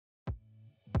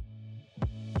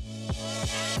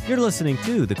You're listening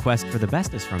to The Quest for the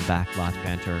Bestest from Backlot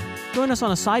Banter. Join us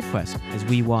on a side quest as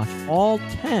we watch all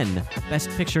 10 Best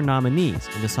Picture nominees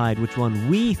and decide which one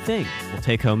we think will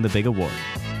take home the big award.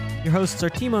 Your hosts are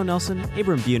Timo Nelson,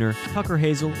 Abram Buhner, Tucker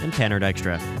Hazel, and Tanner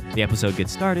Dykstra. The episode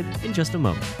gets started in just a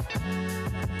moment.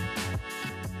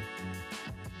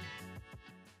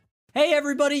 Hey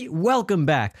everybody, welcome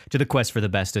back to The Quest for the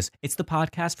Bestest. It's the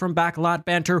podcast from Backlot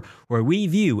Banter where we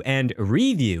view and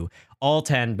review all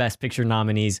 10 Best Picture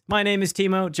nominees. My name is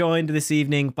Timo, joined this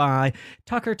evening by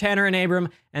Tucker, Tanner, and Abram,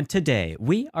 and today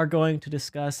we are going to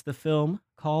discuss the film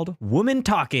called Woman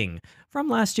Talking from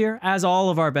last year, as all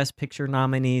of our Best Picture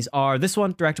nominees are. This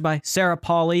one directed by Sarah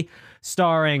Polley,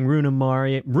 starring Rooney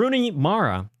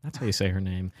Mara, that's how you say her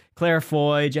name, Claire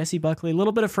Foy, Jessie Buckley, a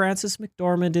little bit of Frances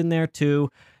McDormand in there too.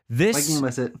 Viking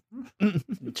was it?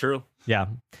 True. Yeah.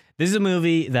 This is a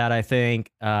movie that I think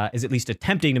is at least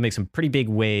attempting to make some pretty big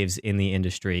waves in the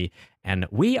industry. And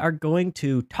we are going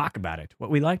to talk about it. What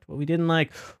we liked, what we didn't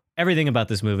like, everything about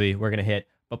this movie we're going to hit.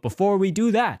 But before we do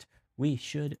that, we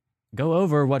should go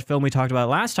over what film we talked about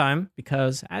last time.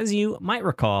 Because as you might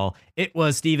recall, it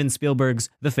was Steven Spielberg's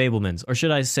The Fabelmans. Or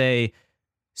should I say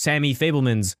Sammy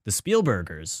Fabelman's The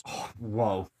Spielbergers. Oh,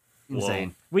 whoa.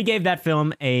 Insane. We gave that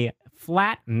film a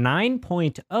flat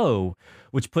 9.0,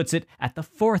 which puts it at the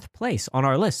 4th place on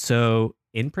our list. So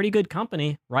in pretty good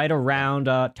company, right around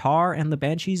Tar and the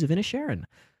Banshees of Inisherin.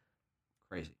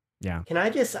 Crazy. Yeah. Can I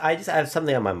just have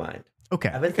something on my mind. Okay.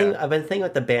 I've been thinking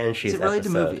with the Banshees Is it related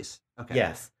episode. to movies? Okay.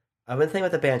 Yes. I've been thinking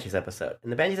with the Banshees episode.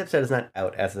 And the Banshees episode is not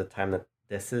out as of the time that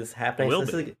this is happening. Will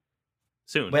so this be. is,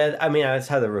 Soon. well, I mean, that's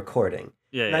how they're recording.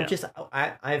 Yeah, And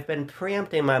yeah. I've been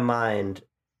preempting in my mind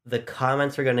the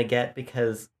comments we're going to get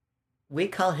because we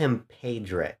call him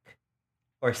Pedrick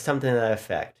or something to that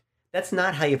effect. That's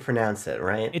not how you pronounce it,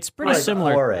 right? It's pretty Like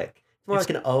similar. Auric. It's more like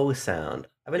an O sound.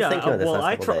 I've been thinking of this well,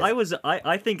 last couple days.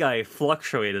 I think I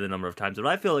fluctuated a number of times, but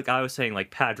I feel like I was saying like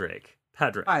Padrick.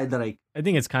 I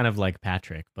think it's kind of like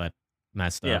Patrick, but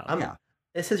messed up. Yeah.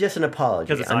 This is just an apology.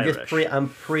 'Cause it's I'm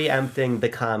preempting the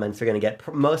comments we're going to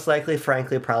get. Most likely,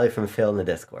 frankly, probably from Phil in the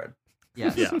Discord.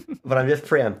 Yes. Yeah. But I'm just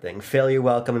preempting. Phil, you're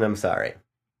welcome, and I'm sorry.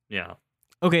 Yeah.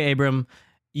 Okay, Abram,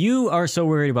 you are so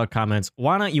worried about comments.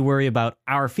 Why don't you worry about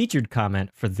our featured comment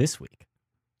for this week?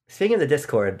 Speaking of the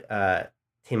Discord,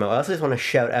 Timo, I also just want to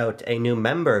shout out a new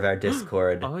member of our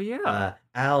Discord. Oh yeah.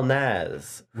 Al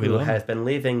Naz, We who love has been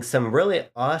leaving some really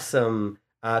awesome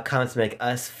comments to make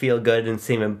us feel good and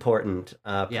seem important,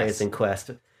 praising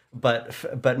Quest.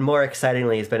 But more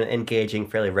excitingly, he's been engaging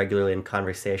fairly regularly in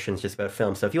conversations just about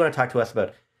film. So if you want to talk to us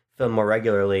about film more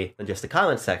regularly than just the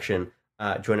comments section,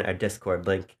 join our Discord.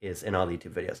 Link is in all the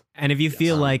YouTube videos. And if you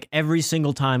feel like every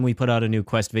single time we put out a new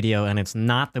Quest video and it's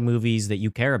not the movies that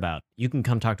you care about, you can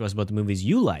come talk to us about the movies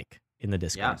you like in the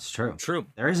Discord. Yeah, it's true. True.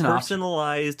 There is an option.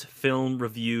 Personalized film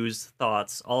reviews,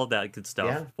 thoughts, all of that good stuff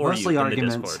Yeah. for Mostly you in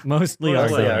arguments. the Discord. Mostly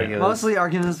Mostly argument. arguments. Mostly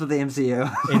arguments with the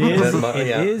MCU.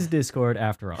 It is Discord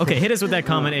after all. Okay, hit us with that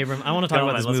comment, Abram. I want to talk Come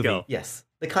about on, this let's movie. go. Yes.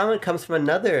 The comment comes from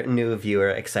another new viewer,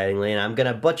 excitingly, and I'm going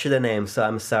to butcher the name, so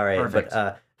I'm sorry. Perfect.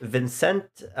 But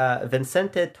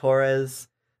Vincente Torres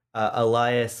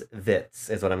Elias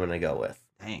Vitz is what I'm going to go with.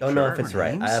 Dang, Don't know sure, if it's more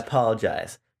right. names. I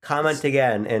apologize. Comment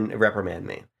again and reprimand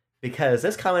me. Because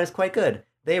this comment is quite good.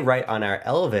 They write on our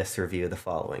Elvis review the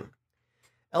following.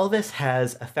 Elvis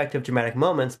has effective dramatic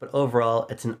moments, but overall,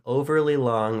 it's an overly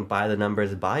long,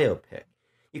 by-the-numbers biopic.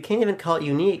 You can't even call it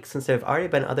unique, since there have already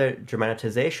been other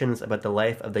dramatizations about the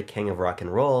life of the king of rock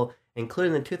and roll,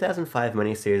 including the 2005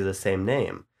 miniseries of the same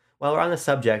name. While we're on the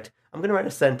subject, I'm going to write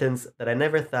a sentence that I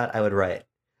never thought I would write.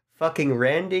 Fucking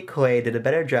Randy Quaid did a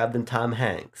better job than Tom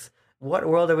Hanks. What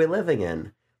world are we living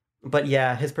in? But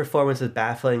yeah, his performance is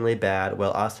bafflingly bad,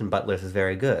 while Austin Butler's is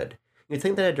very good. You'd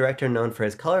think that a director known for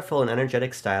his colorful and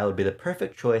energetic style would be the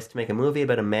perfect choice to make a movie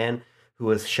about a man who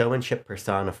was showmanship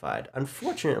personified.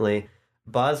 Unfortunately,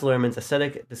 Baz Luhrmann's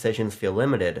aesthetic decisions feel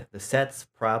limited. The sets,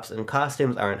 props, and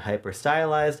costumes aren't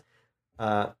hyper-stylized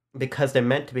because they're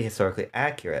meant to be historically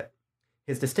accurate.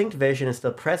 His distinct vision is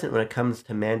still present when it comes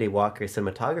to Mandy Walker's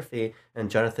cinematography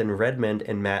and Jonathan Redmond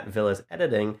and Matt Villa's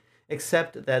editing,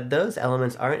 except that those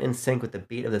elements aren't in sync with the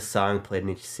beat of the song played in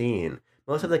each scene.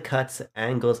 Most of the cuts,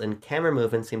 angles, and camera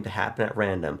movements seem to happen at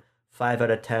random. 5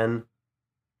 out of 10.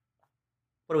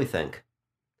 What do we think?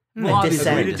 Well, I obviously,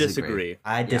 dissent. Agree to disagree.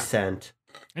 I dissent.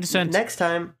 Next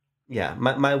time, yeah,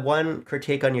 my one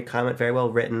critique on your comment, very well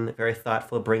written, very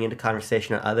thoughtful, bringing into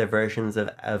conversation other versions of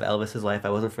Elvis's life I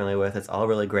wasn't familiar with. It's all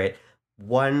really great.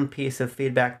 One piece of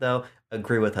feedback, though,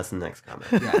 agree with us in the next comment.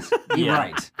 Yes, be Yeah.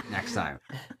 right next time.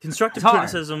 Constructive Tar.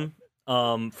 criticism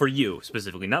For you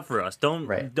specifically, not for us.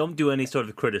 Don't do any sort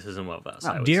of criticism of us.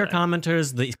 I would Dear say.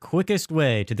 commenters, the quickest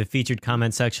way to the featured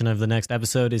comment section of the next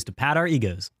episode is to pat our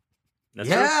egos. That's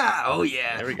true. Oh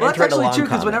yeah. There we go. Well, that's Enter the actually true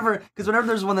long because whenever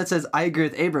there's one that says I agree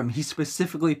with Abram, he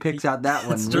specifically picks out that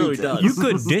one. That's and true, reads he it. does. You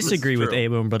could It's disagree with true.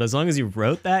 Abram, but as long as you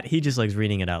wrote that, he just likes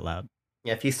reading it out loud.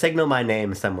 Yeah, if you signal my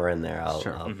name somewhere in there, I'll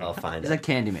Sure. I'll find He's it. like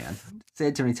Candyman. Say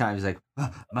it too many times. He's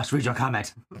like, must read your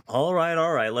comment. All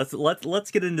right.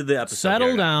 Let's get into the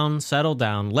episode. Settle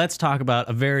down. Let's talk about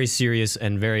a very serious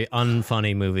and very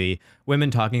unfunny movie, Women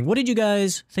Talking. What did you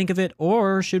guys think of it?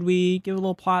 Or should we give a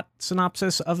little plot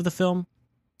synopsis of the film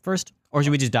first? Or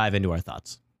should we just dive into our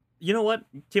thoughts? You know what,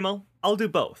 Timo? I'll do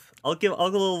both. I'll give a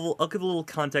little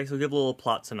context. I'll give a little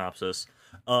plot synopsis.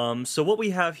 So what we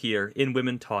have here in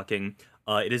Women Talking,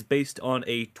 it is based on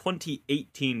a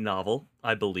 2018 novel,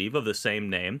 I believe, of the same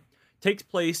name. Takes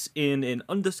place in an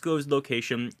undisclosed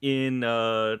location in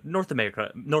North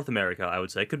America, I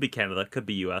would say. Could be Canada, could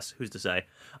be US, who's to say.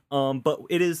 But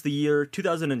it is the year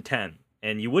 2010,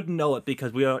 and you wouldn't know it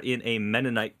because we are in a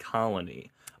Mennonite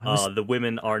colony. The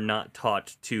women are not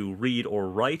taught to read or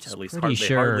write, at least Pretty they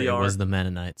sure hardly it are. was the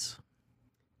Mennonites.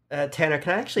 Tanner,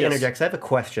 can I actually Yes. interject? 'Cause I have a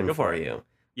question Go for for it. you.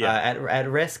 Yeah. At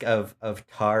risk of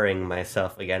tarring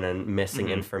myself again and missing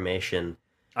Mhm. information,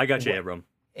 I got you, Abram.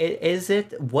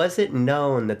 was it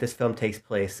known that this film takes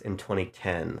place in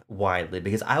 2010 widely?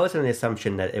 Because I was under the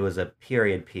assumption that it was a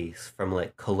period piece from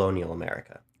like colonial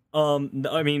America.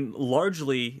 I mean,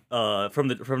 largely, from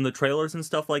the trailers and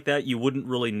stuff like that, you wouldn't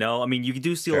really know. I mean, you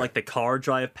do see Sure. like the car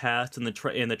drive past in the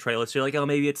trailer, so you're like, oh,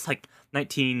 maybe it's like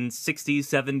 1960s,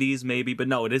 70s, maybe. But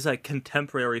no, it is a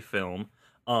contemporary film.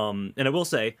 And I will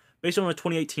say, based on a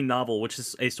 2018 novel, which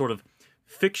is a sort of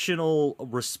fictional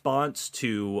response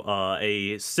to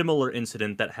a similar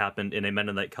incident that happened in a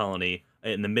Mennonite colony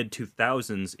in the mid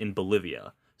 2000s in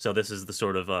Bolivia. So this is the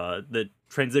sort of the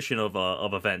transition of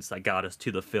events that got us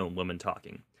to the film Women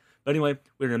Talking. But anyway,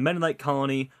 we're in a Mennonite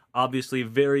colony, obviously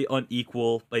very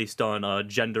unequal based on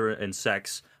gender and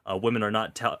sex. Women are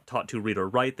not taught to read or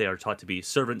write; they are taught to be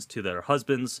servants to their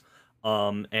husbands.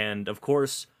 And of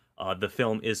course, the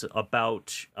film is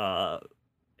about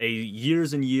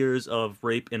years and years of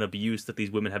rape and abuse that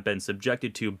these women have been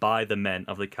subjected to by the men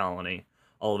of the colony.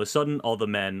 All of a sudden, all the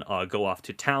men go off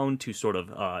to town to sort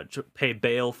of pay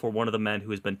bail for one of the men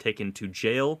who has been taken to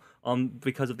jail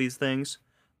because of these things.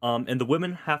 And the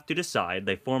women have to decide.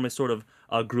 They form a sort of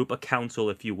group, a council,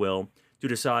 if you will, to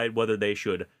decide whether they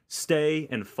should stay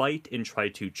and fight and try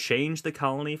to change the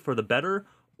colony for the better,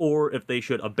 or if they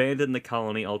should abandon the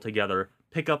colony altogether,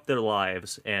 pick up their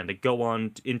lives, and go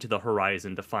on into the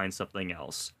horizon to find something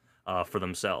else for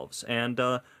themselves. And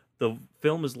the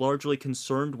film is largely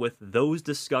concerned with those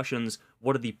discussions.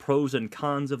 What are the pros and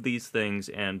cons of these things,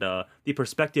 and the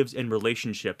perspectives and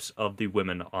relationships of the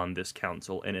women on this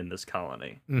council and in this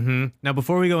colony. Mm-hmm. Now,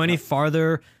 before we go any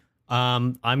farther,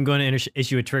 I'm going to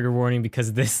issue a trigger warning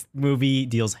because this movie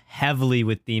deals heavily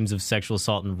with themes of sexual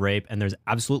assault and rape, and there's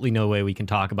absolutely no way we can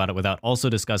talk about it without also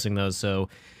discussing those. So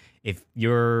if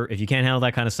you can't handle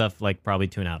that kind of stuff, like, probably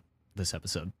tune out this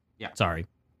episode. Yeah. Sorry.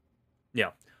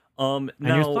 Yeah. And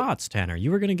Now, your thoughts, Tanner?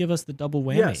 You were going to give us the double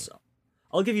whammy. yes,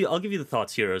 I'll give you the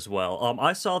thoughts here as well.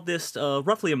 I saw this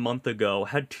roughly a month ago.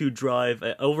 Had to drive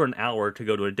over an hour to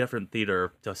go to a different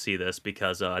theater to see this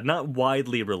because not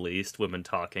widely released. Women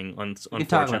Talking, We can unfortunately.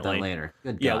 talk about that later.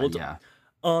 Good Yeah, God, we'll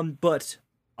yeah. But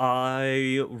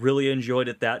I really enjoyed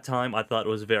it that time. I thought it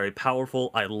was very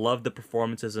powerful. I loved the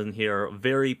performances in here.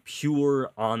 Very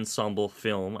pure ensemble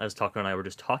film, as Tucker and I were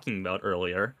just talking about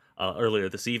earlier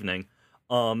this evening.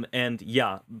 And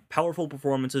yeah, powerful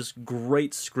performances,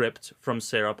 great script from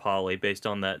Sarah Polley based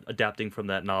on that, adapting from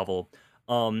that novel.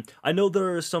 I know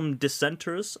there are some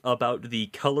dissenters about the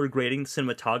color grading,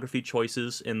 cinematography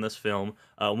choices in this film.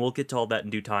 We'll get to all that in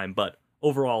due time, but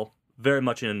overall, very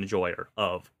much an enjoyer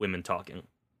of Women Talking.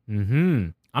 Mm-hmm.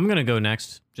 I'm going to go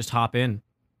next. Just hop in,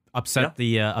 upset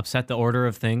the order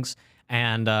of things,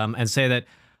 and say that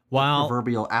while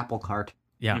Proverbial apple cart.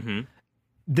 yeah. Mm-hmm.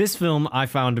 This film I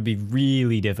found to be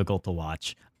really difficult to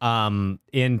watch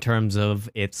in terms of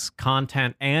its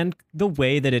content and the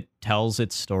way that it tells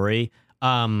its story.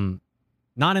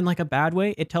 Not in like a bad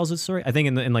way, it tells its story. I think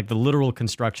in like the literal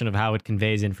construction of how it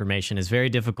conveys information is very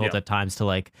difficult at times to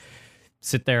like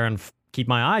sit there and keep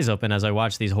my eyes open as I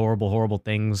watch these horrible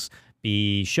things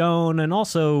be shown and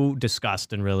also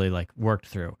discussed and really like worked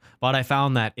through. But I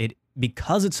found that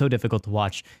because it's so difficult to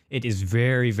watch, it is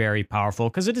very, very powerful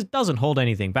because it doesn't hold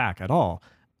anything back at all.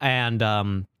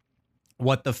 And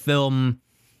what the film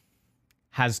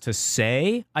has to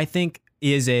say, I think,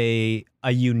 is a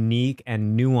a unique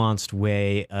and nuanced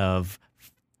way of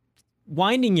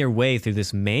winding your way through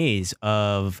this maze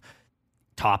of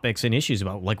topics and issues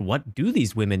about like what do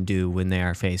these women do when they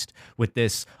are faced with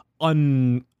this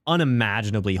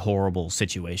unimaginably horrible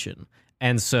situation.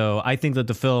 And so I think that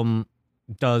the film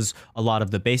does a lot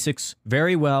of the basics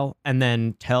very well and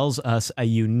then tells us a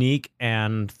unique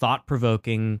and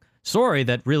thought-provoking story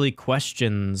that really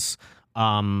questions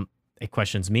it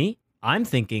questions me. I'm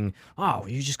thinking, oh,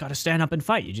 you just got to stand up and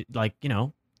fight.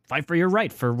 Fight for your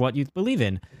right, for what you believe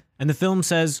in. And the film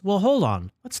says, well, hold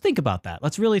on. Let's think about that.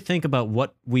 Let's really think about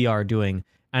what we are doing.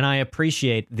 And I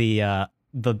appreciate the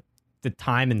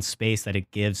time and space that it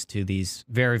gives to these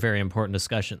very, very important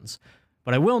discussions.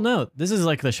 But I will note, this is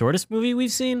like the shortest movie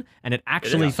we've seen, and it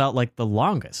actually felt like the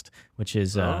longest, which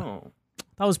is that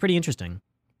was pretty interesting.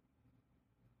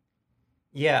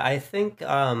 Yeah, I think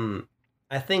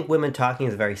Women Talking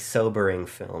is a very sobering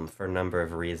film for a number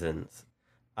of reasons.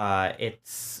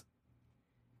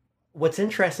 What's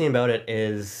interesting about it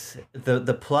is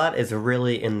the plot is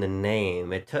really in the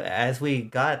name. As we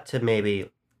got to maybe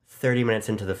 30 minutes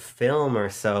into the film or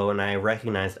so, and I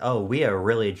recognized, oh, we are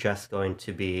really just going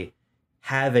to be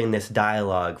having this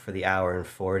dialogue for the hour and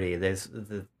 40. There's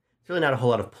really not a whole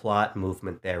lot of plot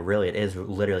movement there, really. It is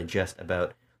literally just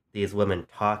about these women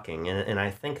talking. And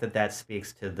I think that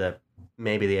speaks to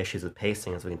maybe the issues with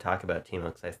pacing, as we can talk about,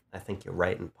 Timo, because I think you're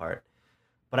right in part.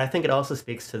 But I think it also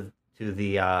speaks to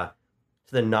the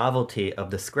novelty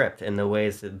of the script and the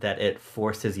ways that it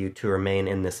forces you to remain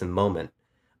in this moment.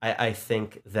 I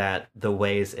think that the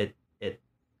ways it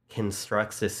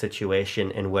constructs this situation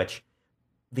in which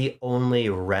the only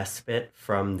respite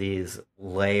from these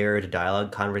layered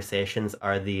dialogue conversations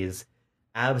are these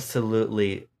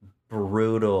absolutely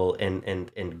brutal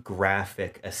and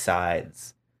graphic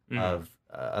asides of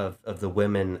the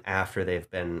women after they've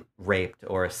been raped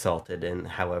or assaulted in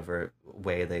however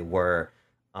way they were.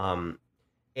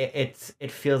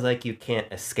 It feels like you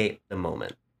can't escape the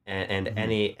moment, and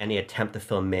any attempt the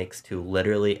film makes to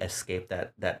literally escape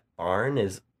that barn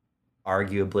is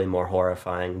arguably more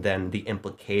horrifying than the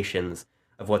implications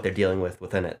of what they're dealing with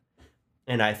within it.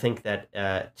 And I think that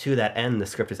to that end, the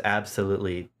script is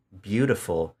absolutely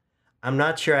beautiful. I'm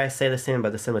not sure I say the same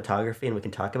about the cinematography, and we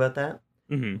can talk about that.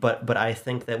 But I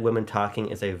think that Women Talking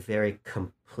is a very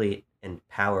complete and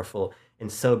powerful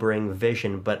and sobering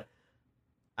vision. But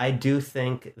I do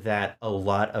think that a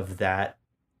lot of that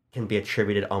can be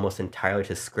attributed almost entirely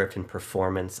to script and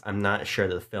performance. I'm not sure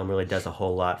that the film really does a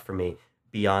whole lot for me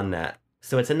beyond that.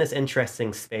 So it's in this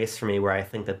interesting space for me where I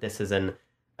think that this is an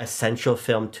essential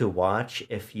film to watch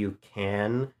if you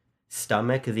can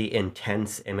stomach the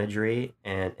intense imagery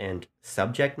and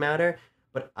subject matter.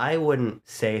 But I wouldn't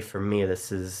say for me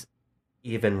this is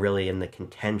even really in the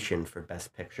contention for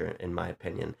Best Picture, in my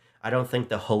opinion. I don't think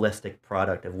the holistic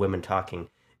product of Women Talking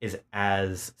is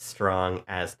as strong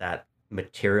as that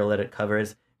material that it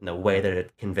covers and the way that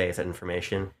it conveys that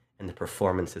information and the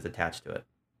performances attached to it.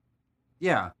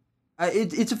 Yeah.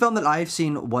 It's a film that I've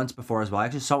seen once before as well. I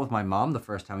actually saw it with my mom the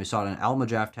first time. We saw it in Alamo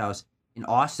Draft House in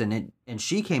Austin, and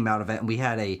she came out of it, and we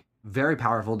had a very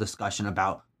powerful discussion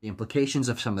about the implications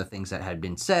of some of the things that had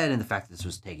been said and the fact that this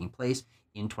was taking place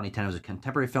in 2010. It was a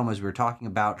contemporary film, as we were talking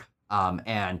about,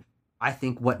 and I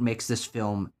think what makes this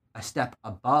film a step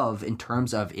above in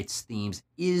terms of its themes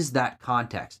is that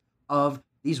context of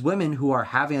these women who are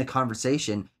having a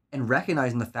conversation and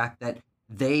recognizing the fact that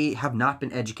they have not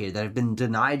been educated, that have been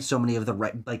denied so many of the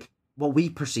right, like what we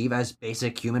perceive as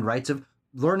basic human rights of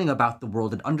learning about the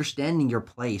world and understanding your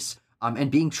place, and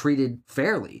being treated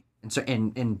fairly. And so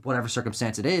in whatever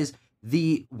circumstance it is,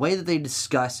 the way that they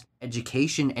discuss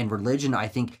education and religion, I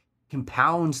think,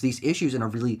 compounds these issues in a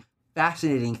really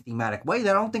fascinating thematic way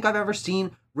that I don't think I've ever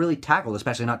seen really tackled,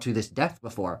 especially not to this depth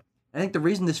before. I think the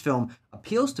reason this film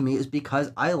appeals to me is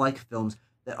because I like films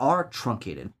that are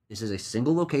truncated. This is a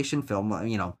single location film,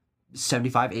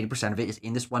 75-80% of it is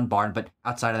in this one barn, but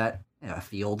outside of that, a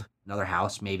field, another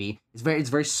house, maybe. It's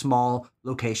very small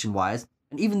location-wise.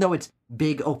 And even though it's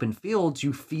big open fields,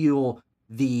 you feel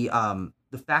the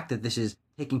fact that this is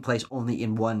taking place only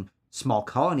in one small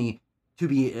colony to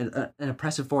be an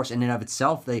oppressive force in and of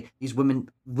itself. These women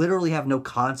literally have no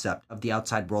concept of the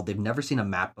outside world. They've never seen a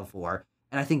map before.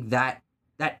 And I think that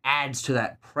adds to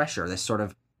that pressure, this sort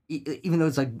of, even though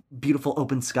it's like beautiful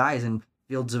open skies and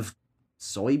fields of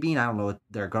soybean, I don't know what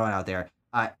they're growing out there,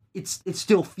 it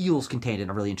still feels contained in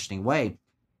a really interesting way.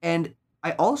 And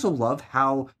I also love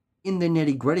how in the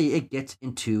nitty gritty, it gets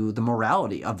into the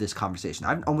morality of this conversation.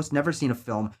 I've almost never seen a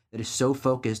film that is so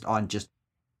focused on just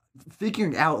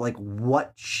figuring out, like,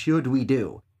 what should we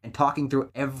do, and talking through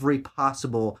every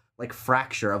possible, like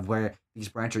fracture of where these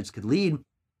branches could lead.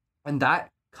 And that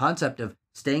concept of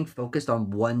staying focused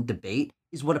on one debate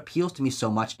is what appeals to me so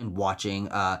much in watching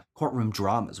courtroom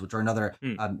dramas, which are another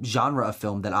genre of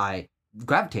film that I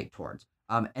gravitate towards.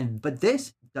 But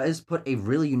this does put a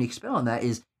really unique spin on that.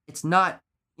 Is it's not,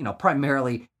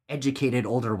 primarily educated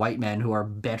older white men who are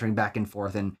bantering back and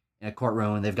forth in a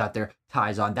courtroom and they've got their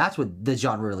ties on. That's what the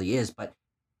genre really is. But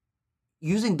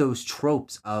using those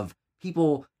tropes of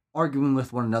people arguing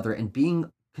with one another and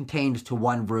being contained to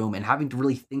one room and having to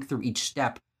really think through each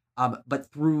step,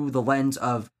 but through the lens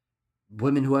of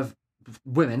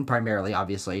women primarily,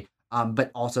 obviously,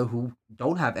 but also who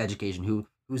don't have education,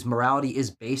 whose morality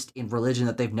is based in religion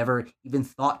that they've never even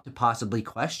thought to possibly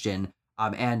question,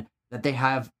 and that they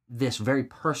have this very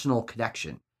personal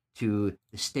connection to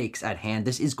the stakes at hand.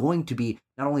 This is going to be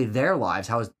not only their lives,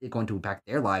 how is it going to impact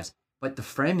their lives, but the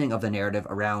framing of the narrative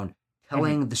around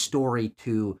telling the story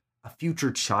to a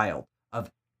future child of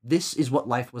this is what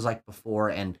life was like before,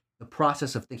 and the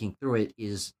process of thinking through it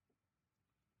is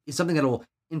something that will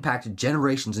impact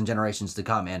generations and generations to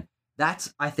come. And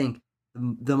that's, I think,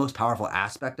 the most powerful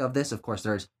aspect of this. Of course,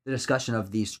 there's the discussion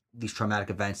of these traumatic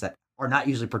events that are not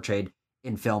usually portrayed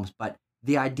in films, but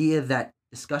the idea that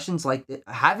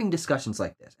having discussions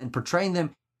like this and portraying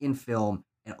them in film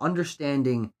and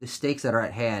understanding the stakes that are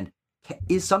at hand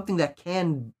is something that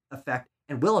can affect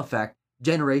and will affect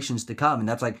generations to come. And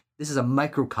this is a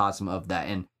microcosm of that.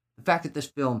 And the fact that this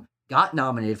film got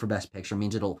nominated for Best Picture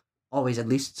means it'll always, at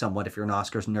least somewhat, if you're an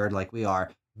Oscars nerd like we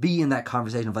are, be in that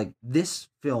conversation of this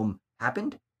film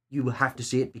happened. You have to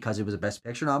see it because it was a Best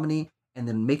Picture nominee, and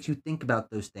then makes you think about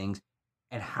those things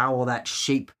and how will that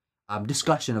shape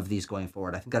discussion of these going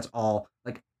forward. I think that's all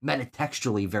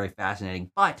metatextually very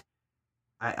fascinating. But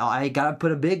I gotta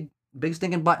put a big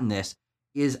stinking butt in this.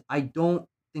 Is I don't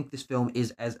think this film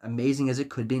is as amazing as it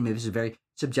could be. Maybe this is a very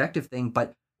subjective thing,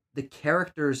 but the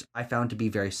characters I found to be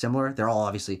very similar. They're all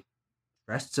obviously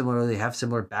dressed similarly. They have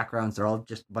similar backgrounds. They're all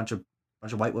just a bunch of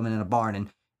white women in a barn, and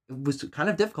it was kind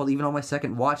of difficult even on my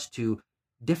second watch to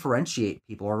differentiate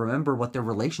people or remember what their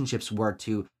relationships were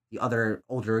to the other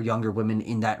older, younger women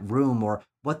in that room or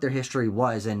what their history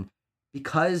was. And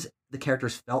because the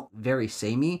characters felt very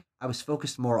samey, I was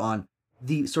focused more on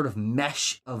the sort of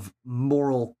mesh of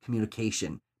moral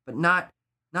communication, but not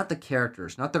the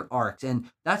characters, not their arcs. And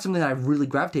that's something that I really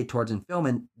gravitate towards in film.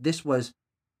 And this was,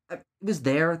 it was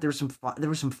there. There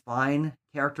were some fine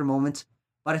character moments,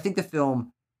 but I think the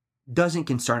film doesn't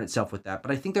concern itself with that.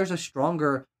 But I think there's a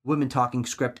stronger women talking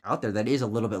script out there that is a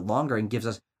little bit longer and gives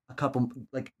us a couple,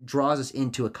 draws us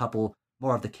into a couple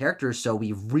more of the characters, so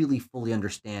we really fully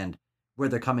understand where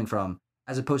they're coming from,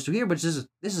 as opposed to here, which this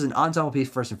is an ensemble piece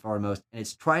first and foremost, and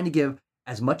it's trying to give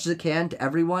as much as it can to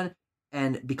everyone.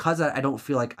 And because I don't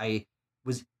feel like I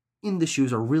was in the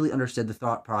shoes or really understood the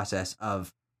thought process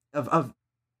of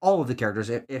all of the characters,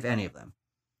 if any of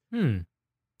them.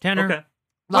 Tanner. Okay.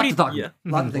 Lot to talk Yeah,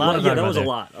 about. that was a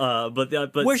lot.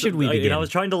 But where should we begin? I was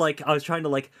trying to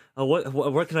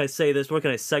what can I say this? Where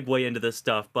can I segue into this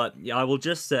stuff? But yeah, I will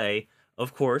just say,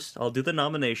 of course, I'll do the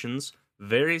nominations.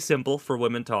 Very simple for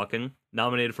Women Talking.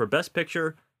 Nominated for Best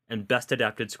Picture and Best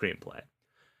Adapted Screenplay.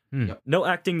 No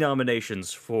acting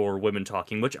nominations for Women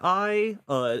Talking, which I,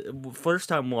 first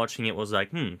time watching it was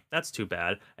like, that's too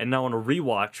bad. And now on a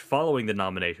rewatch following the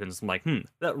nominations, I'm like,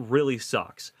 that really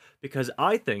sucks. Because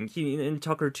I think, and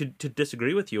Tucker, to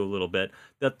disagree with you a little bit,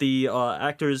 that the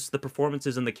actors, the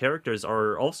performances, and the characters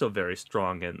are also very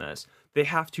strong in this. They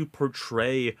have to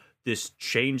portray this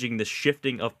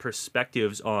shifting of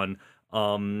perspectives on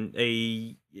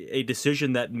a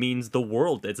decision that means the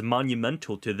world. It's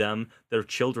monumental to them, their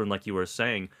children, like you were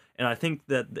saying. And I think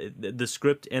that the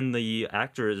script and the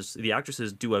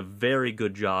actresses do a very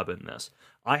good job in this.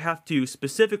 I have to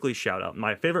specifically shout out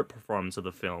my favorite performance of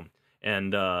the film.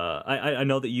 And I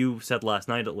know that you said last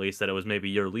night, at least, that it was maybe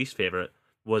your least favorite,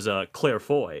 was Claire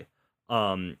Foy.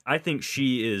 I think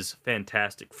she is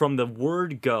fantastic. From the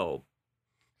word go,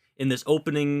 in this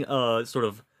opening sort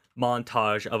of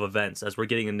montage of events, as we're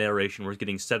getting a narration, we're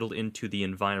getting settled into the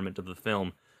environment of the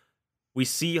film. We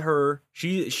see her.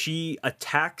 She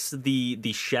attacks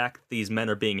the shack these men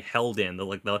are being held in,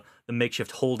 the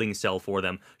makeshift holding cell for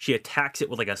them. She attacks it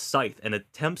with a scythe and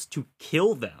attempts to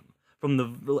kill them in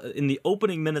the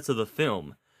opening minutes of the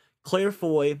film. Claire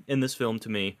Foy in this film, to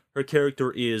me, her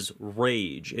character is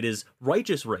rage. It is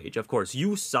righteous rage. Of course,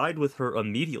 you side with her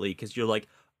immediately because you're like,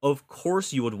 of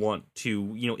course you would want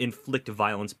to, inflict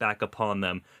violence back upon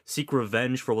them, seek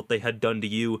revenge for what they had done to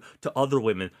you, to other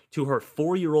women, to her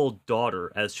 4-year-old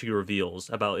daughter, as she reveals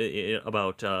about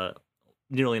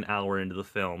nearly an hour into the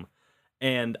film.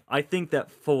 And I think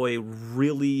that Foy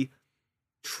really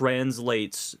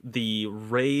translates the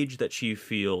rage that she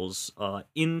feels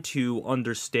into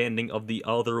understanding of the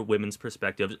other women's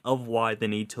perspectives, of why they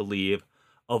need to leave,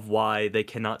 of why they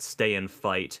cannot stay and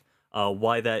fight,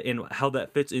 why that, and how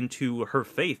that fits into her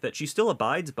faith that she still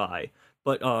abides by,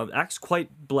 but acts quite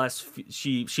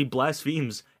she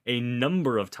blasphemes a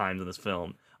number of times in this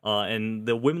film. And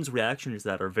the women's reactions to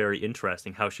that are very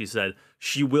interesting. How she said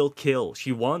she will kill,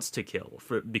 she wants to kill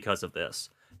because of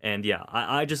this. And yeah,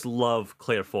 I just love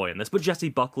Claire Foy in this. But Jessie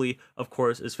Buckley, of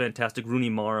course, is fantastic. Rooney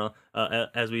Mara,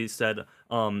 as we said.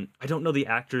 I don't know the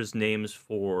actors' names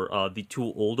for the two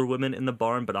older women in the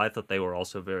barn, but I thought they were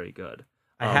also very good.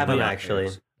 I have them yeah. actually.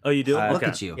 Oh, you do? Look Okay.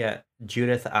 at you. Yeah,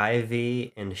 Judith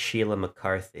Ivey and Sheila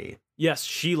McCarthy. Yes,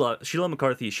 Sheila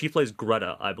McCarthy. She plays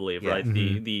Greta, I believe, Yeah. right?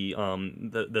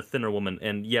 The thinner woman,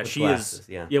 and yeah, With she glasses, is.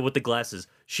 yeah. With the glasses,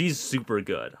 she's super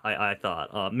good. I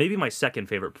thought maybe my second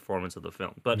favorite performance of the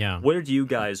film. But Yeah. where do you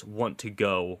guys want to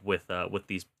go with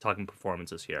these talking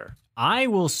performances here? I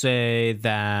will say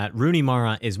that Rooney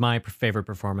Mara is my favorite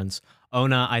performance.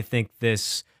 Ona, I think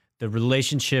the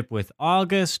relationship with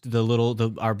August,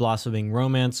 our blossoming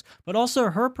romance, but also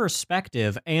her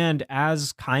perspective, and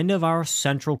as kind of our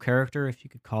central character, if you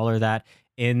could call her that,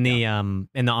 in the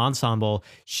ensemble,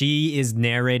 she is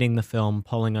narrating the film,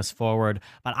 pulling us forward.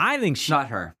 But I think It's not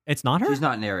her. it's not her. She's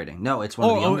not narrating. No, it's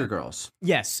one of the younger girls.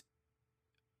 Yes,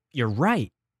 you're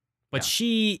right. But Yeah.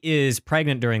 she is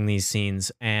pregnant during these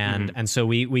scenes, and so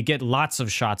we get lots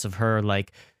of shots of her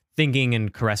like thinking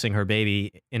and caressing her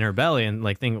baby in her belly, and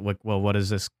like thinking like, well, what does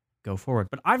this go forward?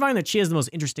 But I find that she has the most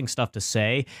interesting stuff to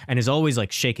say, and is always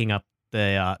like shaking up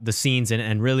the scenes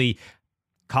and really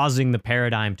causing the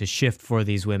paradigm to shift for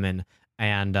these women.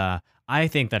 And I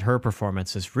think that her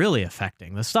performance is really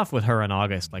affecting. The stuff with her and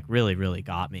August like really, really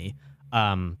got me.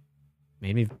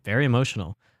 Made me very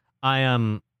emotional.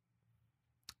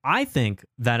 I think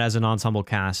that as an ensemble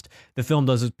cast, the film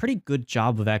does a pretty good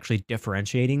job of actually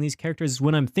differentiating these characters.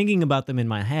 When I'm thinking about them in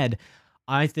my head,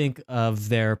 I think of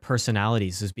their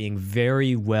personalities as being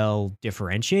very well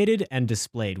differentiated and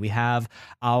displayed. We have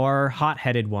our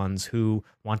hot-headed ones who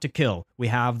want to kill. We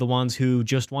have the ones who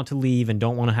just want to leave and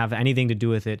don't want to have anything to do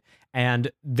with it.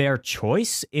 And their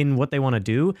choice in what they want to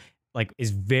do like is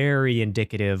very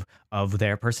indicative of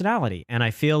their personality. And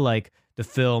I feel like the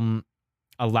film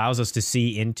allows us to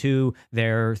see into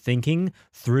their thinking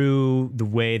through the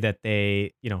way that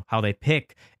they, how they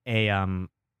pick a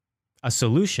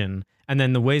solution, and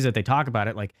then the ways that they talk about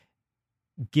it, like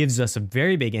gives us a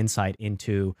very big insight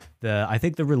into I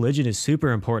think the religion is super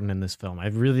important in this film. I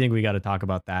really think we got to talk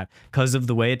about that because of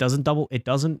the way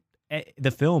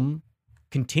the film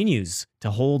continues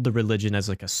to hold the religion as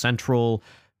like a central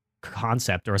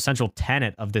concept or a central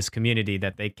tenet of this community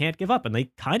that they can't give up, and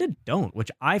they kind of don't, which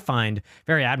I find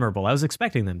very admirable. I was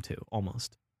expecting them to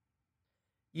almost.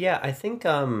 Yeah, I think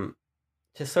to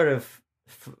sort of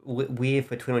weave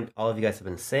between what all of you guys have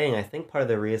been saying, I think part of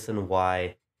the reason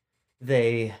why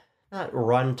they not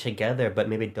run together, but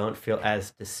maybe don't feel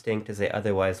as distinct as they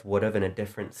otherwise would have in a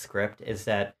different script, is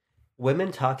that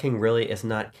Women Talking really is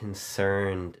not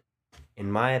concerned,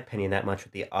 in my opinion, that much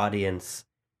with the audience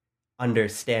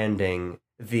understanding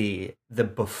the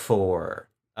before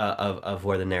of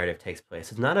where the narrative takes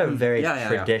place. It's not a very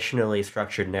traditionally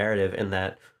structured narrative in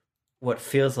that what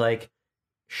feels like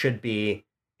should be,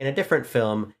 in a different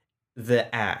film,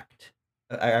 the act,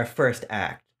 our first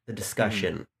act, the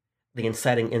discussion, the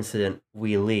inciting incident,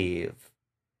 we leave.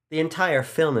 The entire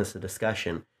film is the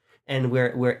discussion. And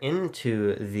we're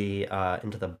into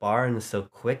the barn so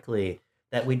quickly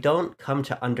that we don't come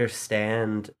to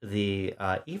understand the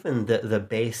even the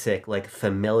basic like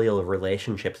familial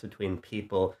relationships between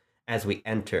people as we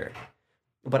enter.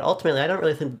 But ultimately, I don't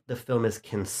really think the film is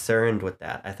concerned with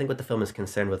that. I think what the film is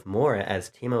concerned with more, as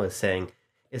Timo is saying,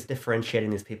 is differentiating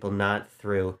these people not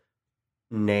through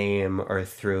name or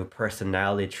through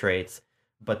personality traits,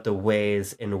 but the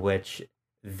ways in which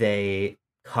they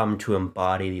come to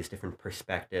embody these different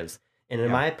perspectives. And in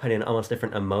my opinion, almost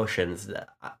different emotions.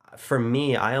 For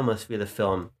me, I almost view the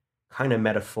film kind of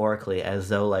metaphorically as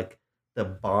though like the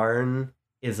barn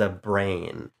is a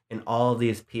brain and all of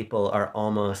these people are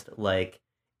almost like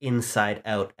inside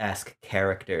out-esque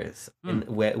characters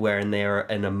wherein they are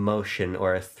an emotion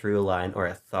or a through line or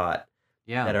a thought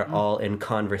that are all in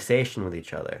conversation with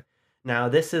each other. Now,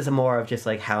 this is more of just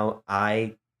like how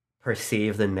I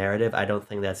perceive the narrative. I don't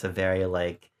think that's a very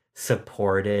like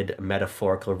supported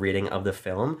metaphorical reading of the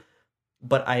film,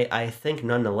 but I think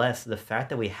nonetheless the fact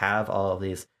that we have all of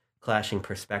these clashing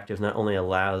perspectives not only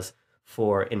allows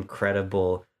for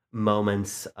incredible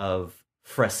moments of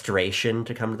frustration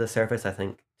to come to the surface. I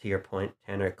think, to your point,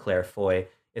 Tanner, Claire Foy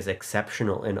is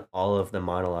exceptional in all of the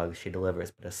monologues she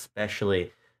delivers, but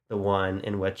especially the one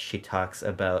in which she talks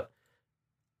about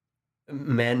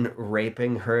men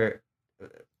raping her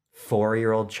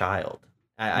 4-year-old child.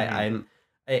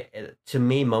 To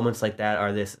me, moments like that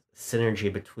are this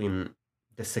synergy between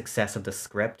the success of the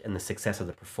script and the success of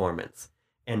the performance.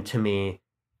 And to me,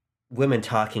 women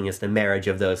talking is the marriage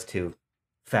of those two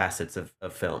facets of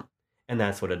film. And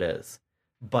that's what it is.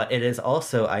 But it is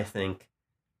also, I think,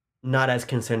 not as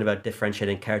concerned about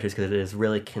differentiating characters, because it is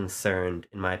really concerned,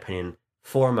 in my opinion,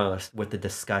 foremost with the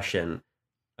discussion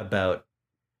about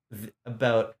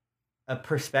a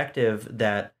perspective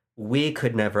that we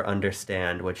could never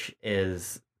understand, which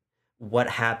is what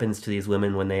happens to these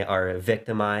women when they are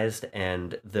victimized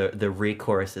and the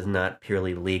recourse is not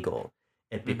purely legal.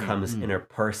 It becomes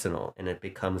interpersonal and it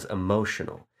becomes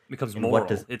emotional. It becomes And moral. what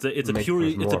does It's a make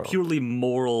purely things moral?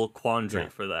 moral quandary Yeah.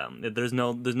 for them. There's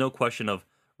no question of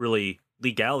really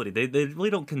legality. They really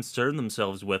don't concern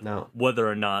themselves with No. whether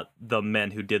or not the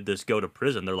men who did this go to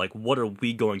prison. They're like, what are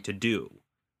we going to do?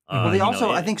 Well, they You know,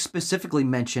 also, I think, specifically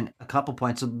mention a couple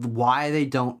points of why they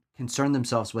don't concern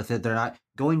themselves with it. They're not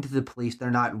going to the police. They're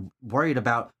not worried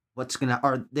about what's gonna,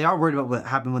 or they are worried about what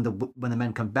happened when the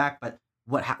men come back. But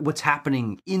what's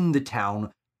happening in the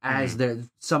town as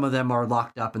some of them are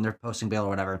locked up and they're posting bail or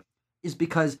whatever, is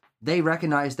because they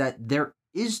recognize that there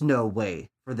is no way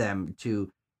for them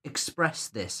to express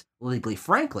this legally.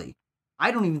 Frankly,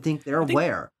 I don't even think they're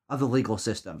aware of the legal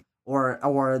system or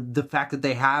the fact that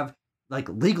they have. Like,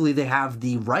 legally, they have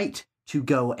the right to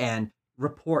go and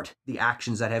report the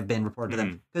actions that have been reported to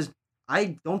them. Because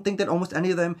I don't think that almost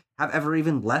any of them have ever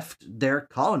even left their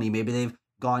colony. Maybe they've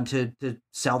gone to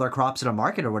sell their crops at a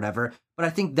market or whatever. But I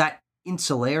think that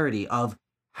insularity of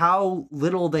how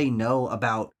little they know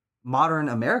about modern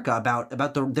America,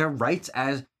 about their rights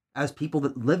as people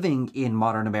that living in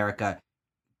modern America,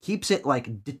 keeps it,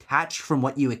 like, detached from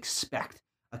what you expect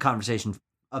a conversation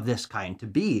of this kind to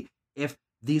be. If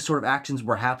these sort of actions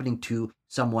were happening to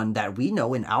someone that we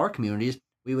know in our communities,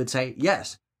 we would say,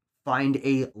 yes, find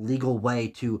a legal way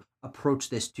to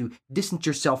approach this, to distance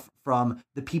yourself from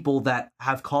the people that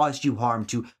have caused you harm,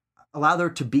 to allow there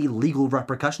to be legal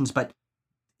repercussions. But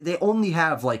they only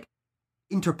have, like,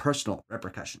 interpersonal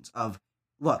repercussions of,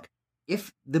 look,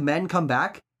 if the men come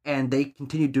back and they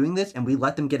continue doing this and we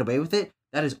let them get away with it,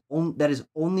 that is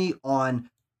only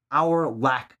on our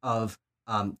lack of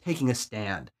taking a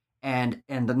stand. And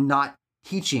not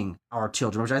teaching our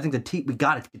children, which I think we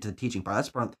got to get to the teaching part.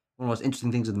 That's one of the most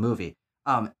interesting things of the movie.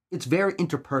 It's very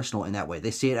interpersonal in that way. They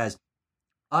see it as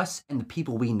us and the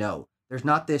people we know. There's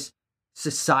not this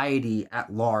society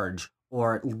at large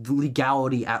or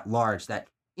legality at large that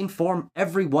inform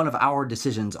every one of our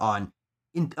decisions on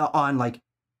like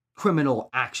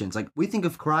criminal actions. Like, we think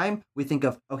of crime, we think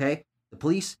of, okay, the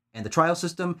police and the trial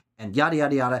system and yada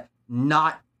yada yada,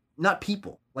 not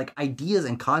people. Like, ideas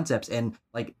and concepts and,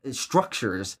 like,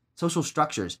 structures, social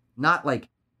structures, not like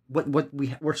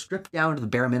we're stripped down to the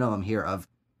bare minimum here of,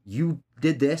 you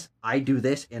did this, I do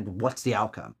this, and what's the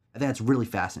outcome? I think that's really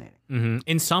fascinating.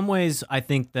 In some ways, I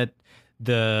think that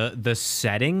the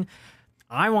setting,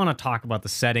 I want to talk about the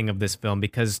setting of this film,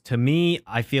 because to me,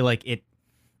 I feel like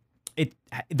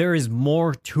there is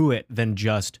more to it than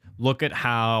just look at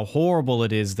how horrible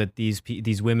it is that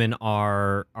these women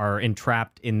are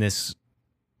entrapped in this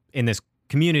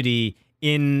community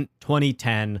in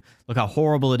 2010. Look how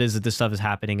horrible it is that this stuff is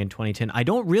happening in 2010. I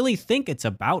don't really think it's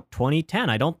about 2010.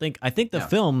 I think the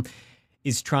film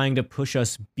is trying to push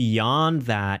us beyond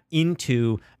that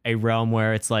into a realm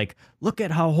where it's like, look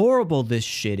at how horrible this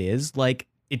shit is. Like,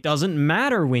 it doesn't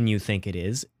matter when you think it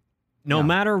is. No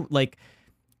matter, like,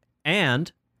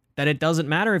 and that it doesn't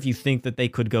matter if you think that they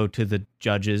could go to the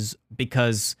judges,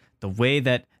 because the way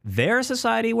that their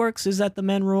society works is that the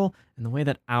men rule, and the way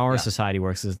that our society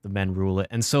works is the men rule it.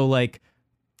 And so, like,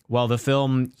 while the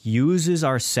film uses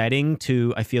our setting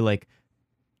to, I feel like,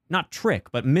 not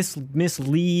trick, but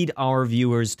mislead our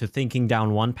viewers to thinking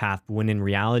down one path, when in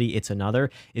reality it's another,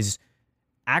 is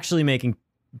actually making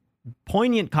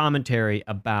poignant commentary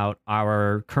about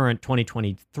our current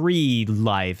 2023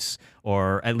 lives,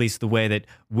 or at least the way that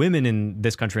women in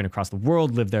this country and across the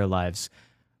world live their lives.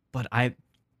 But I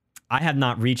have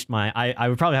not reached I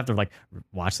would probably have to, like,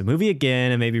 watch the movie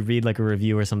again and maybe read, like, a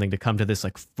review or something to come to this,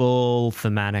 like, full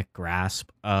thematic grasp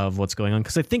of what's going on.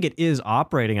 Because I think it is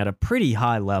operating at a pretty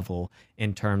high level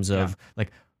in terms of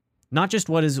like, not just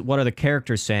what are the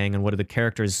characters saying and what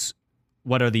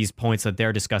are these points that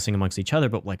they're discussing amongst each other,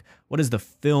 but, like, what is the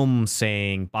film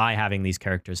saying by having these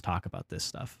characters talk about this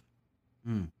stuff?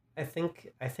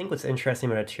 I think what's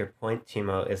interesting about it, to your point,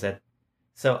 Timo, is that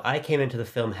so I came into the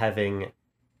film having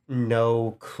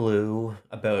no clue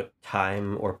about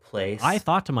time or place. I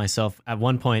thought to myself at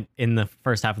one point in the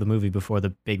first half of the movie before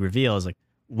the big reveal, I was like,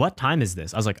 what time is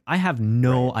this? I was like, I have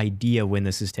no Right. idea when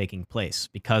this is taking place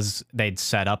because they'd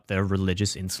set up their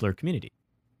religious insular community.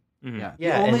 Mhm. Yeah.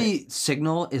 Yeah, The and- only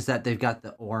signal is that they've got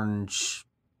the orange.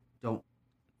 Don't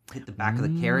hit the back of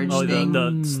the carriage Oh, thing.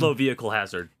 the slow vehicle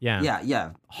hazard. Yeah.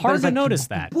 Yeah. But Hard it's, to like, notice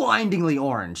that. blindingly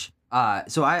orange.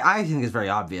 So I think it's very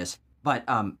obvious. But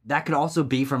that could also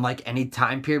be from like any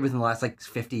time period within the last like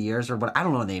 50 years or what. I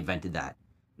don't know when they invented that.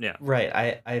 Yeah.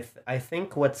 Right. I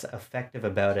think what's effective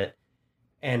about it,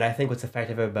 and I think what's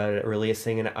effective about it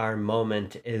releasing in our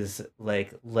moment is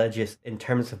like in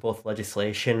terms of both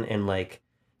legislation and like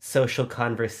social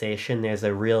conversation. There's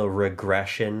a real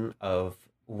regression of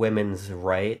women's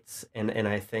rights, and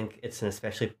I think this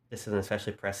is an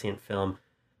especially prescient film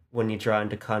when you draw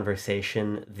into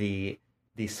conversation the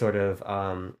sort of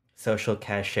social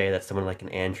cachet that someone like an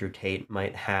Andrew Tate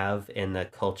might have in the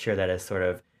culture that is sort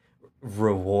of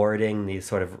rewarding these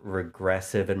sort of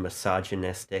regressive and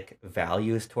misogynistic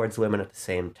values towards women at the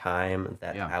same time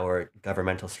that Yeah. our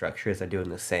governmental structures are doing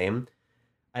the same.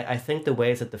 I think the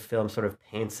ways that the film sort of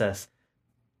paints us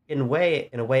in a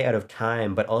way out of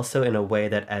time, but also in a way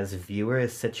that as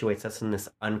viewers situates us in this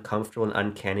uncomfortable and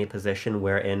uncanny position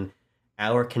wherein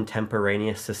our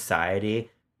contemporaneous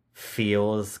society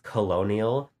feels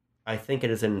colonial. I think it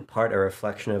is in part a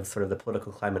reflection of sort of the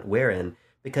political climate we're in,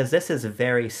 because this is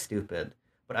very stupid.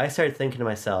 But I started thinking to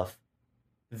myself,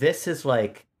 this is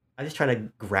like, I'm just trying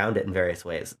to ground it in various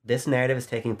ways. This narrative is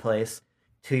taking place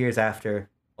 2 years after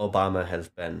Obama has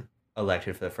been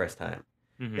elected for the first time.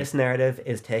 Mhm. This narrative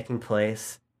is taking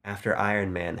place after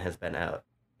Iron Man has been out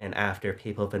and after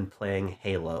people have been playing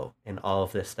Halo and all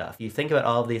of this stuff. You think about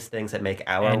all of these things that make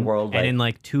our world and in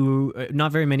like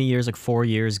not very many years, like 4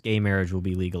 years, gay marriage will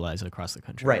be legalized across the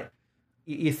country. right.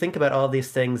 You think about all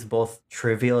these things, both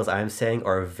trivial as I'm saying,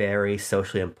 or very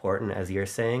socially important as you're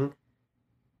saying,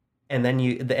 and then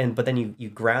you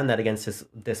ground that against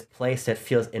this place that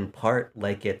feels in part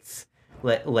like it's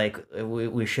like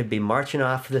we should be marching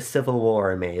off to the Civil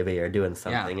War maybe, or doing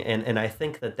something. And I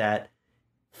think that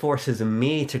forces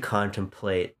me to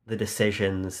contemplate the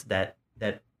decisions that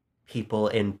people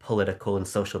in political and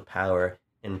social power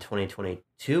in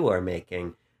 2022 are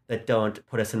making that don't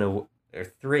put us in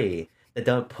that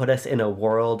don't put us in a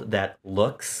world that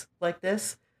looks like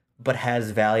this, but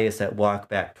has values that walk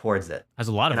back towards it. Has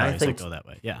a lot of And I values that think- go that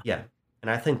way. Yeah. Yeah. And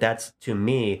I think that's, to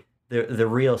me, the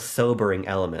real sobering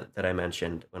element that I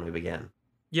mentioned when we began.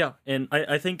 Yeah, and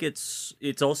I think it's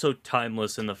also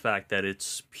timeless in the fact that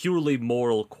it's purely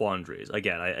moral quandaries.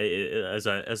 Again,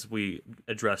 as we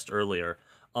addressed earlier,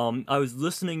 I was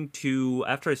listening to,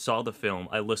 after I saw the film,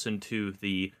 I listened to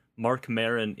the Mark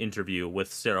Maron interview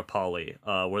with Sarah Polley,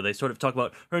 where they sort of talk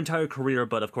about her entire career,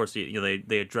 but of course,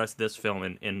 they address this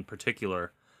film in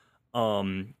particular.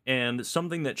 And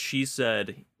something that she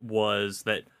said was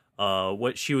that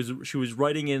what she was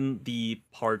writing in the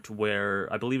part where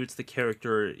I believe it's the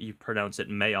character, you pronounce it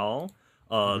Mayal,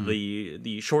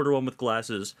 the shorter one with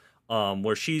glasses,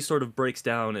 where she sort of breaks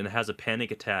down and has a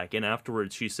panic attack, and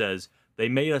afterwards she says, "They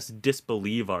made us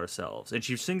disbelieve ourselves," and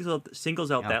she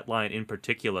singles out that line in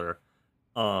particular,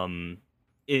 in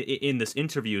this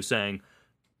interview, saying,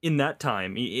 in that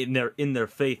time, in their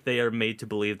faith, they are made to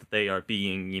believe that they are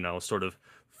being, sort of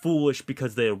foolish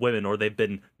because they are women, or they've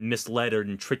been misled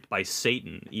and tricked by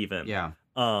Satan, even. Yeah.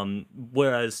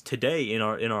 Whereas today, in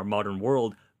our modern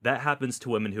world, that happens to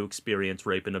women who experience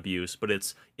rape and abuse, but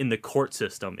it's in the court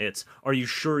system. It's, are you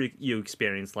sure you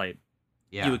experienced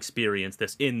you experienced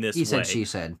this in this He way? said, she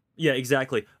said. Yeah,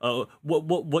 exactly.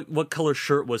 What color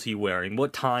shirt was he wearing?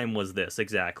 What time was this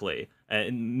exactly?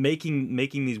 And making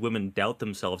these women doubt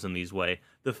themselves in these way.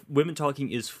 The women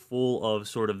talking is full of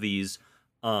sort of these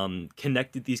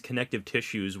connective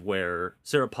tissues where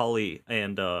Sarah Polley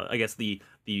and I guess the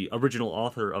original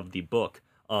author of the book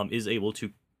is able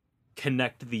to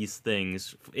connect these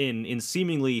things in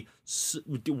seemingly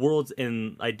worlds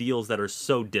and ideals that are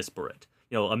so disparate.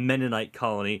 A Mennonite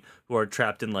colony who are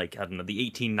trapped in, like, I don't know, the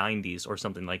 1890s or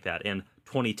something like that, and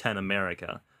 2010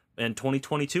 America, and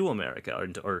 2022 America,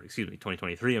 or excuse me,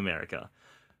 2023 America.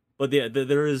 But yeah,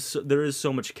 there is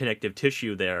so much connective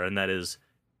tissue there, and that is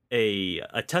a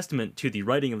testament to the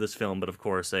writing of this film, but of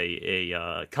course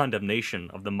a condemnation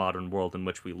of the modern world in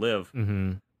which we live.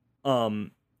 Mm-hmm.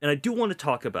 And I do want to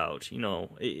talk about,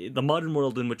 the modern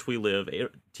world in which we live.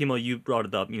 Timo, you brought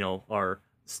it up, our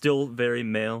still very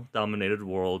male-dominated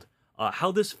world.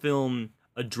 How this film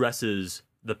addresses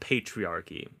the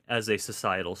patriarchy as a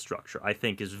societal structure, I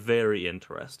think is very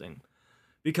interesting.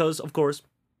 Because, of course,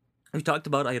 we've talked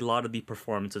about a lot of the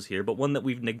performances here, but one that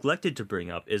we've neglected to bring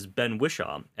up is Ben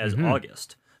Whishaw as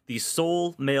August, the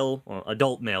sole male, or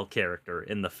adult male character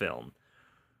in the film.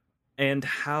 And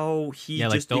how he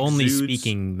like just the only exudes,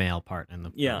 speaking male part in the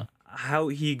film. how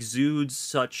he exudes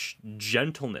such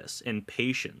gentleness and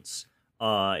patience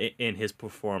in his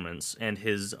performance, and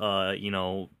his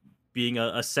being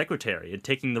a secretary and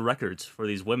taking the records for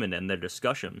these women and their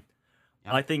discussion.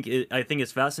 Yeah. I think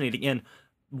it's fascinating. And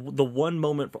the one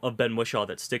moment of Ben Whishaw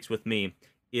that sticks with me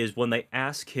is when they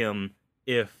ask him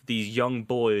if these young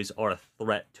boys are a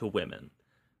threat to women,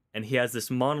 and he has this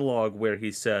monologue where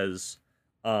he says,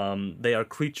 they are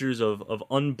creatures of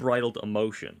unbridled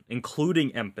emotion,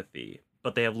 including empathy,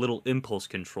 but they have little impulse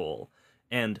control.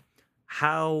 And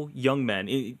how young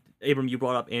men, Abram, you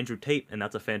brought up Andrew Tate, and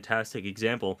that's a fantastic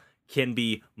example, can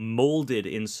be molded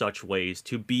in such ways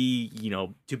to be,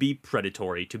 to be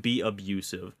predatory, to be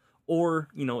abusive, or,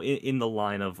 in the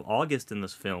line of August in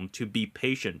this film, to be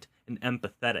patient and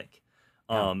empathetic.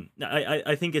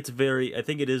 I think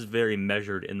it is very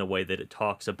measured in the way that it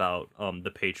talks about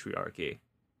the patriarchy.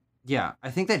 Yeah, I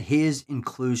think that his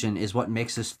inclusion is what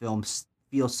makes this film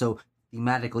feel so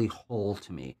thematically whole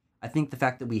to me. I think the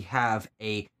fact that we have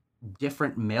a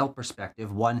different male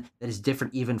perspective, one that is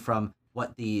different even from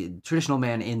what the traditional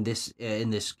man in this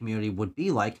community would be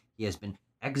like. He has been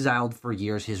exiled for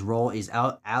years. His role is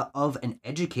out of an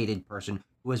educated person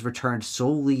who has returned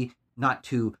solely not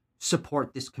to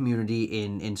support this community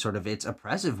in sort of its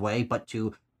oppressive way, but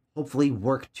to hopefully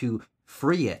work to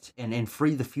free it and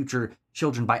free the future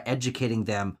children by educating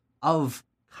them of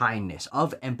kindness,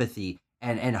 of empathy,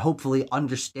 and hopefully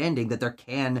understanding that there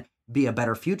can be a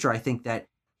better future. I think that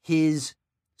his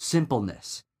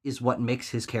simpleness is what makes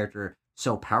his character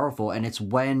so powerful, and it's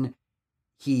when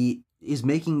he is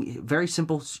making very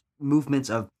simple movements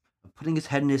of putting his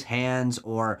head in his hands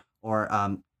or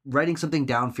writing something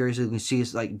down furiously. You can see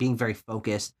is like being very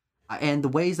focused, and the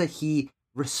ways that he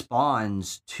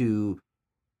responds to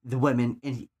the women,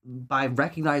 and by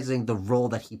recognizing the role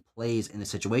that he plays in the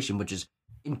situation, which is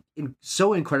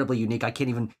so incredibly unique. I can't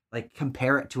even like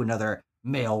compare it to another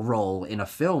male role in a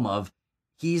film. Of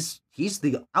he's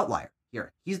the outlier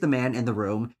here. He's the man in the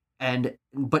room,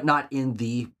 but not in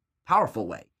the powerful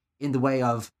way. In the way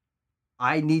of,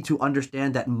 I need to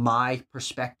understand that my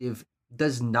perspective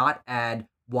does not add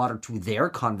water to their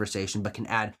conversation, but can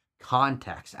add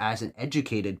context as an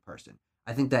educated person.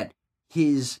 I think that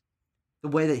the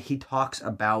way that he talks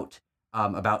about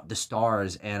the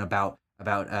stars and about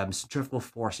centrifugal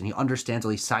force, and he understands all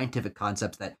these scientific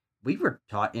concepts that we were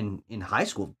taught in high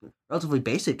school, relatively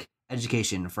basic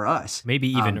education for us. Maybe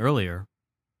even earlier.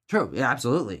 True. Yeah,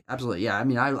 absolutely. Absolutely. Yeah. I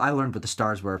mean, I learned what the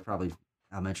stars were probably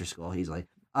elementary school easily.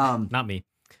 Not me.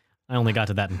 I only got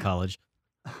to that in college.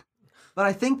 But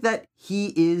I think that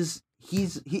he's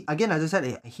again, as I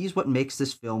said, he's what makes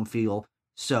this film feel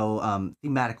so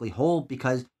thematically whole,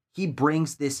 because he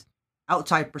brings this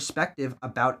outside perspective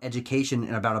about education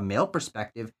and about a male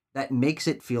perspective that makes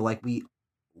it feel like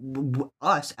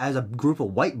us as a group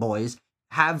of white boys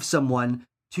have someone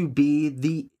to be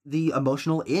the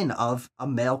emotional in of a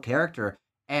male character.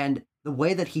 And the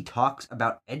way that he talks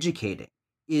about educating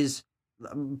is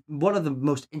one of the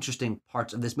most interesting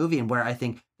parts of this movie, and where I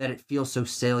think that it feels so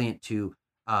salient to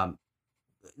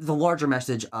the larger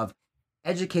message of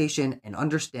education and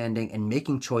understanding and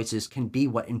making choices can be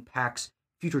what impacts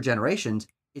future generations.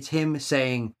 It's him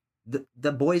saying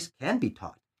the boys can be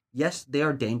taught. Yes, they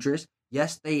are dangerous.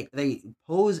 Yes, they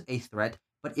pose a threat.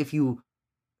 But if you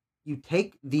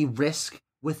take the risk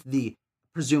with the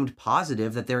presumed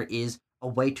positive, that there is a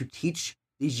way to teach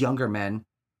these younger men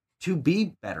to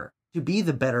be better, to be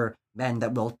the better men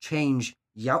that will change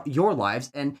your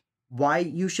lives, and why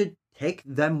you should take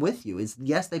them with you. Is,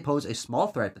 yes, they pose a small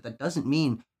threat, but that doesn't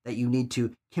mean that you need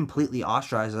to completely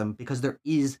ostracize them, because there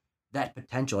is that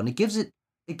potential. And it gives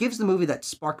the movie that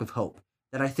spark of hope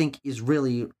that I think is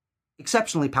really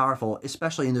exceptionally powerful,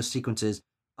 especially in those sequences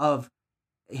of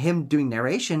him doing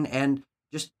narration and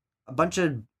just a bunch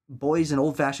of boys in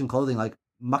old-fashioned clothing like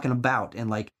mucking about and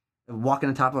like walking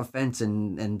on top of a fence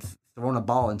and throwing a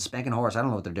ball and spanking a horse. I don't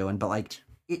know what they're doing, but like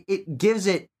it gives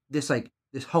it this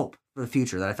hope for the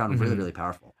future that I found really, really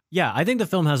powerful. Yeah, I think the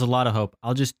film has a lot of hope.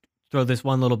 I'll just throw this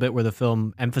one little bit where the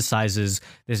film emphasizes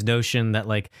this notion that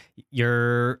like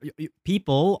your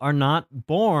people are not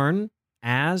born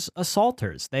as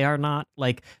assaulters. They are not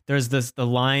like, there's the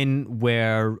line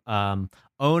where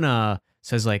Ona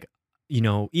says like,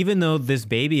 even though this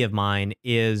baby of mine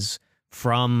is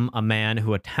from a man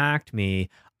who attacked me,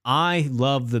 I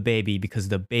love the baby because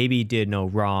the baby did no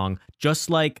wrong, just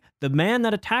like the man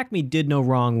that attacked me did no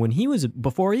wrong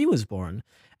before he was born.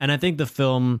 And I think the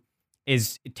film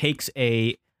it takes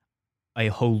a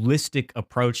holistic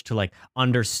approach to like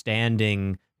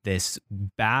understanding this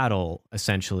battle,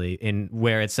 essentially, in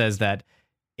where it says that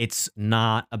it's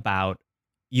not about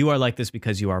you are like this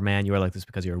because you are a man, you are like this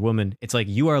because you're a woman. It's like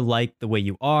you are like the way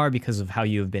you are because of how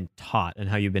you have been taught and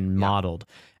how you've been modeled.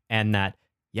 And that,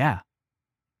 yeah,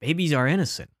 babies are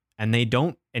innocent and they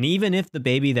don't. And even if the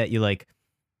baby that you like,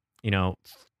 you know,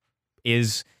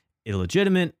 is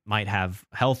illegitimate, might have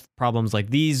health problems, like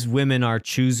these women are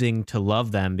choosing to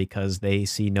love them because they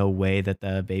see no way that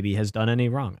the baby has done any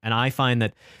wrong. And I find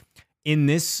that in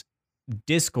this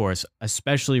discourse,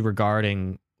 especially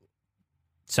regarding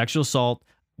sexual assault,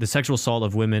 the sexual assault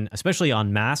of women, especially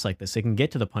en masse like this, it can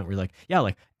get to the point where like, yeah,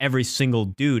 like every single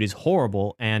dude is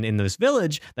horrible. And in this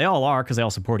village, they all are because they all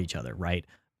support each other, right?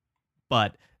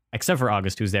 But except for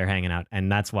August, who's there hanging out.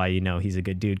 And that's why, he's a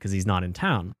good dude because he's not in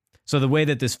town. So the way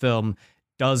that this film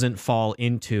doesn't fall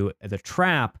into the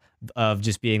trap of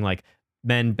just being like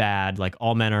men bad, like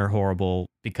all men are horrible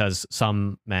because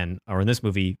some men, or in this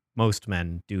movie, most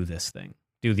men do this thing,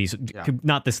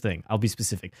 not this thing. I'll be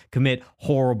specific, commit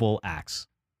horrible acts.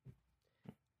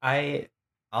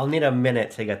 I'll need a minute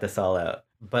to get this all out.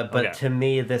 But Okay. To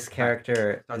me, this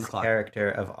character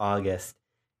of August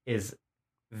is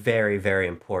very, very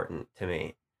important to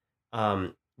me.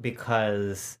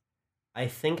 Because I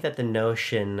think that the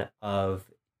notion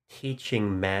of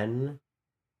teaching men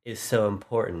is so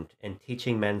important, and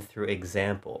teaching men through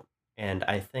example. And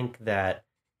I think that,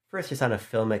 first, just on a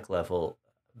filmic level,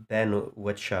 Ben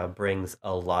Whishaw brings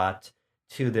a lot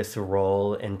to this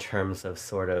role in terms of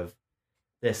sort of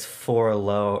this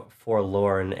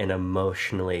forlorn and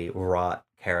emotionally wrought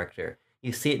character.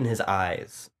 You see it in his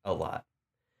eyes a lot.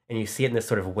 And you see it in this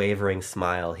sort of wavering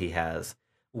smile he has,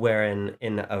 wherein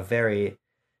in a very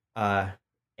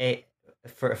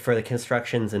for the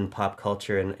constructions in pop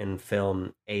culture and in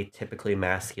film, atypically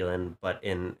masculine, but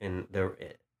in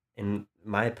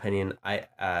my opinion,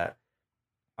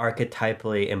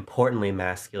 archetypally importantly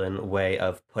masculine way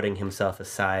of putting himself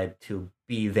aside to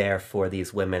be there for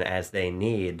these women as they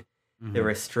need. Mm-hmm. The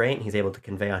restraint he's able to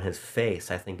convey on his face,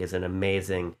 I think, is an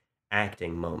amazing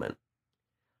acting moment.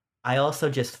 I also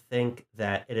just think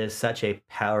that it is such a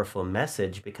powerful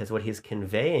message because what he's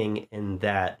conveying in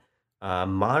that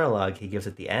monologue he gives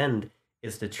at the end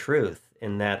is the truth,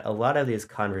 in that a lot of these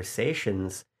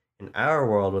conversations in our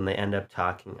world, when they end up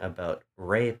talking about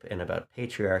rape and about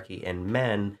patriarchy and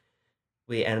men,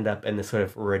 we end up in this sort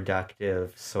of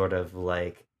reductive, sort of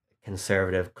like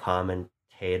conservative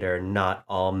commentator, not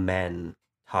all men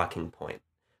talking point.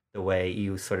 The way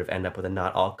you sort of end up with a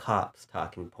not all cops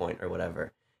talking point or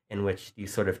whatever, in which you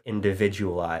sort of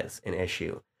individualize an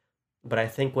issue. But I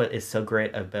think what is so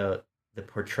great about the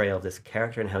portrayal of this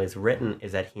character and how he's written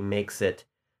is that he makes it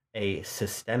a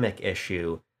systemic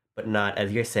issue, but not,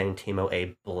 as you're saying, Timo,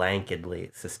 a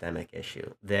blanketly systemic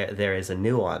issue. There is a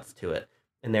nuance to it,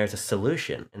 and there's a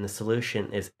solution, and the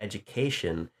solution is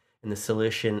education, and the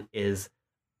solution is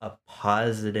a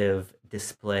positive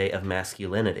display of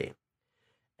masculinity.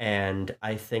 And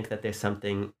I think that there's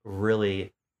something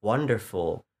really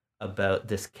wonderful about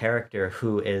this character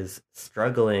who is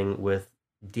struggling with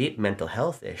deep mental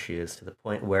health issues to the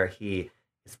point where he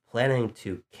is planning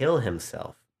to kill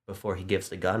himself before he gives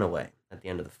the gun away at the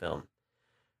end of the film,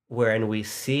 wherein we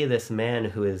see this man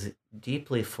who is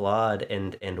deeply flawed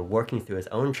and working through his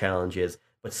own challenges,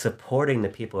 but supporting the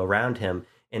people around him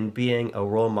and being a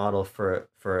role model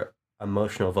for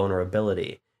emotional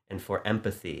vulnerability and for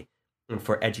empathy and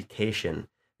for education.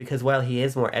 Because while he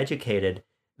is more educated,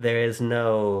 there is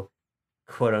no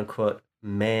quote unquote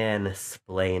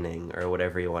man-splaining or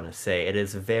whatever you want to say. It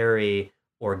is very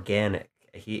organic.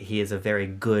 He is a very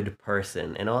good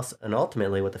person, and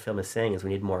ultimately what the film is saying is we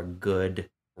need more good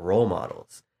role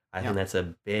models. I think that's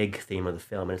a big theme of the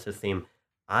film, and it's a theme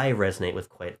I resonate with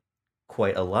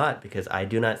quite a lot, because I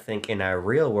do not think in our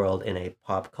real world, in a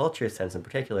pop culture sense in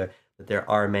particular, that there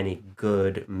are many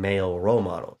good male role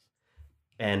models.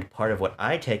 And part of what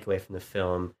I take away from the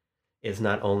film is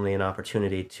not only an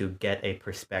opportunity to get a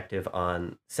perspective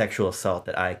on sexual assault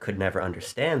that I could never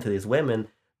understand through these women,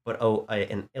 but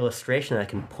an illustration that I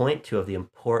can point to of the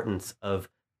importance of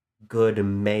good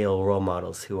male role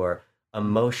models who are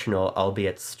emotional,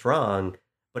 albeit strong,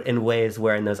 but in ways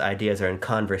wherein those ideas are in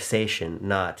conversation,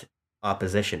 not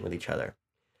opposition with each other.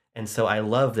 And so I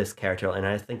love this character, and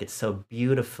I think it's so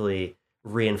beautifully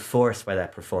reinforced by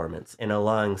that performance. And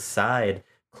alongside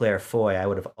Claire Foy, I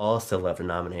would have also loved a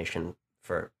nomination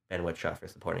for Ben Whishaw for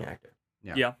supporting actor.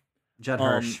 Yeah. Judd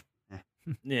Hirsch.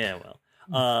 Yeah,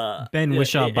 well. Ben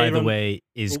Whishaw, by the Abram- way,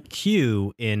 is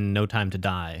Q in No Time to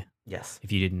Die. Yes.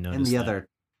 If you didn't notice And the that. other.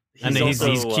 And he's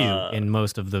also, Q in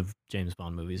most of the James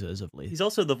Bond movies as of late. He's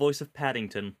also the voice of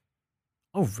Paddington.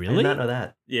 Oh, I did really? not know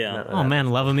that. Yeah. Oh man,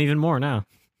 love him even more now.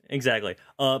 Exactly.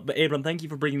 But Abram, thank you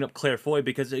for bringing up Claire Foy,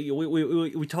 because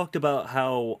we talked about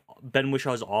how Ben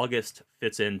Wishaw's August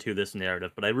fits into this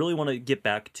narrative, but I really want to get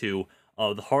back to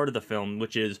the heart of the film,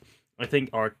 which is, I think,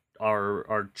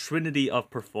 our trinity of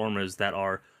performers that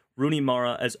are Rooney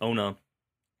Mara as Ona,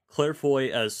 Claire Foy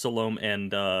as Salome,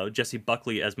 and Jessie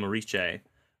Buckley as Maurice.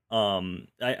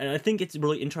 I think it's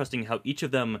really interesting how each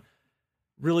of them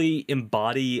really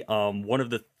embody one of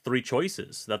the three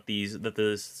choices that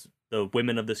the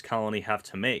women of this colony have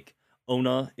to make.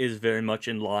 Ona is very much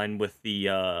in line with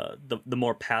the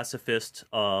more pacifist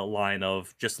line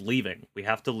of just leaving. We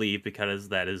have to leave because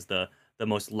that is the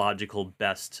most logical,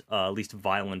 best, least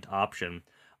violent option.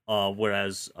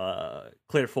 Whereas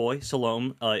Claire Foy,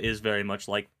 Salome, is very much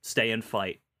like stay and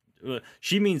fight.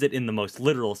 She means it in the most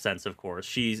literal sense, of course.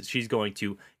 She's going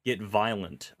to get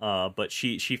violent, but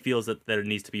she feels that there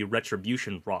needs to be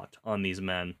retribution wrought on these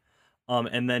men.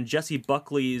 And then Jessie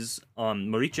Buckley's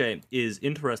Maurice is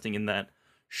interesting in that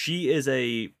she is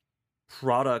a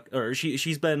product, or she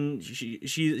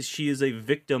is a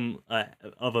victim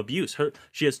of abuse.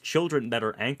 She has children that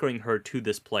are anchoring her to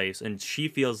this place, and she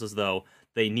feels as though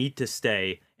they need to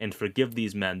stay and forgive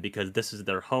these men because this is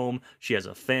their home. She has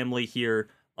a family here.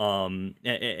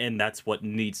 And that's what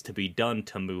needs to be done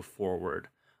to move forward.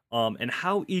 And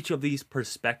how each of these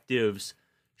perspectives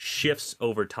shifts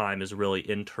over time is really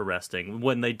interesting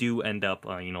when they do end up,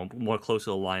 more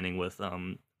closely aligning with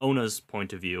Ona's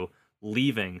point of view,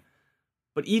 leaving.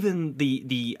 But even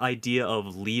the idea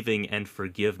of leaving and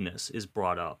forgiveness is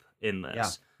brought up in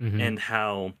this, and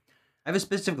how I have a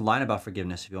specific line about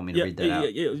forgiveness if you want me to read that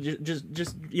out. Yeah,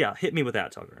 just hit me with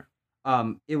that, Tucker.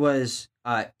 It was,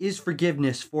 is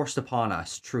forgiveness forced upon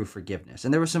us true forgiveness?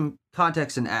 And there was some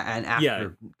context and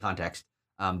after context.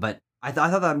 But I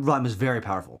thought that line was very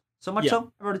powerful. So much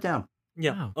so, I wrote it down.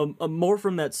 Yeah. Wow. More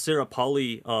from that Sarah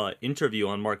Polly interview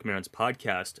on Mark Maron's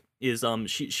podcast is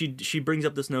she brings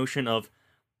up this notion of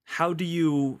how do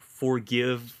you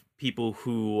forgive people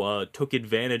who took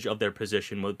advantage of their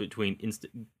position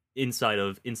inside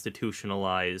of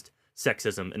institutionalized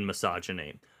sexism and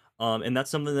misogyny. And that's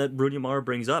something that Rooney Mara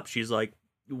brings up. She's like,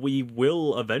 we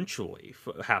will eventually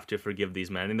have to forgive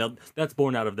these men. And that's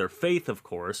born out of their faith, of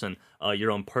course, and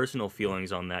your own personal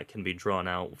feelings on that can be drawn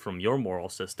out from your moral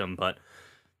system. But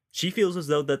she feels as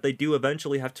though that they do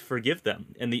eventually have to forgive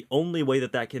them. And the only way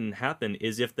that can happen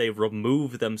is if they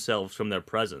remove themselves from their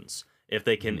presence. If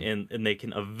they can, and they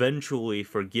can eventually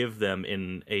forgive them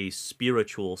in a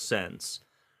spiritual sense.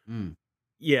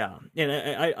 Yeah, and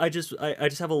I just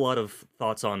have a lot of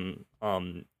thoughts on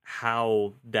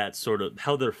how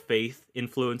their faith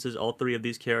influences all three of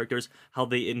these characters, how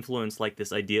they influence like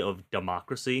this idea of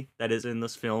democracy that is in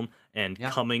this film, and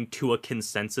coming to a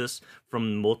consensus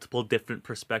from multiple different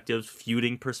perspectives,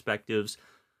 feuding perspectives,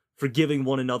 forgiving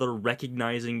one another,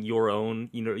 recognizing your own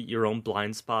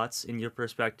blind spots in your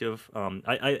perspective.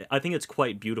 I think it's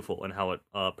quite beautiful in how it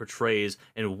portrays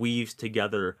and weaves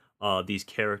together these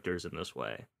characters in this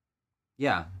way.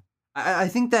 Yeah, I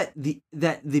think that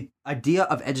the idea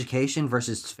of education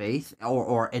versus faith,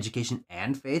 or education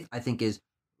and faith, I think is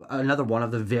another one of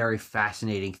the very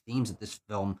fascinating themes that this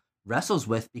film wrestles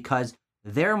with, because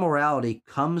their morality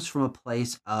comes from a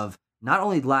place of not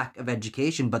only lack of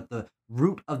education, but the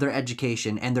root of their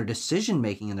education and their decision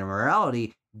making and their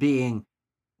morality being,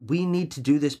 we need to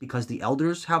do this because the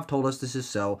elders have told us this is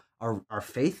so. Our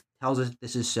faith tells us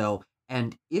this is so.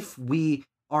 And if we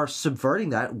are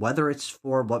subverting that, whether it's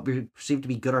for what we perceive to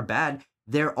be good or bad,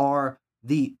 there are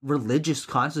the religious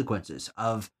consequences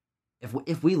of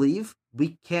if we leave,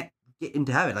 we can't get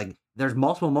into heaven. Like, there's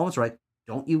multiple moments where, like,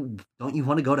 don't you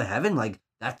want to go to heaven? Like,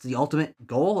 that's the ultimate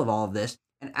goal of all of this.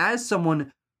 And as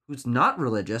someone who's not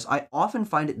religious, I often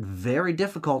find it very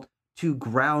difficult to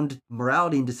ground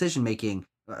morality and decision making,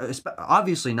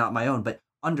 obviously not my own, but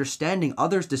understanding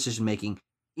others' decision making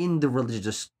in the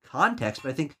religious context. But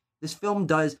I think this film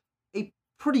does a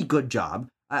pretty good job,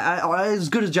 as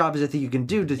good a job as I think you can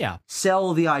do, to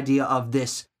sell the idea of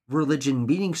this religion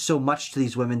meaning so much to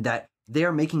these women that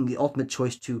they're making the ultimate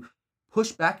choice to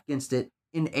push back against it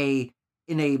in a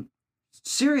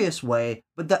serious way,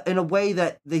 but in a way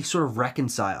that they sort of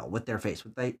reconcile with their faith,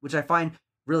 which I find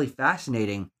really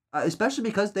fascinating, especially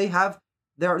because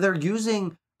they're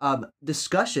using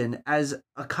discussion as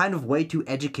a kind of way to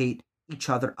educate each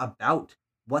other about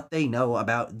what they know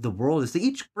about the world. Is they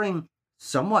each bring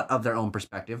somewhat of their own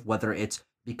perspective, whether it's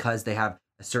because they have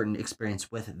a certain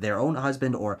experience with their own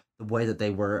husband or the way that they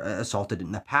were assaulted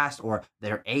in the past or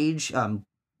their age,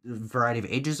 variety of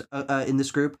ages in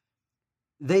this group.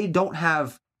 They don't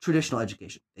have traditional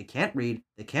education. They can't read,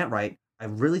 they can't write. I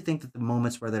really think that the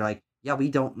moments where they're like, yeah, we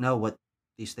don't know what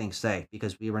these things say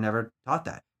because we were never taught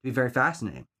that, to be very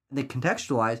fascinating. And they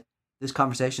contextualize this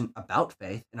conversation about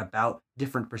faith and about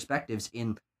different perspectives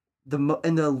in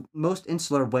the most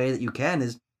insular way that you can,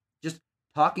 is just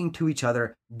talking to each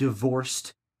other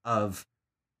divorced of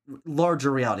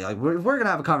larger reality. Like we're gonna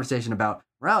have a conversation about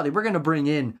morality. We're gonna bring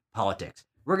in politics.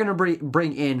 We're gonna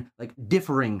bring in like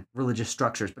differing religious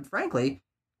structures. But frankly,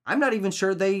 I'm not even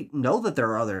sure they know that there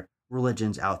are other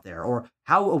religions out there or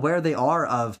how aware they are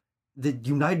of the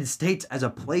United States as a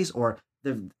place, or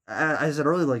the, as I said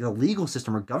earlier, like a legal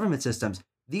system or government systems.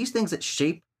 These things that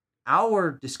shape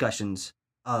our discussions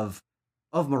of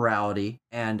morality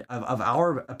and of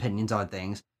our opinions on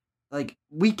things, like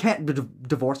we can't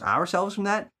divorce ourselves from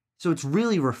that. So it's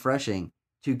really refreshing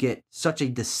to get such a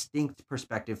distinct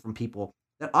perspective from people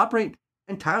that operate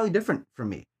entirely different from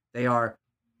me. They are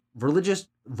religious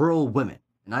rural women,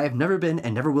 and I have never been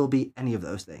and never will be any of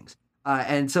those things.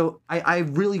 And so I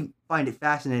really find it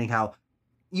fascinating how,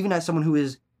 even as someone who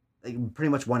is like pretty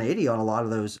much 180 on a lot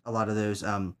of those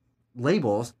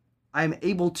labels, I'm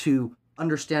able to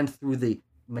understand through the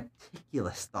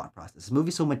meticulous thought process. This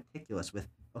movie's so meticulous with,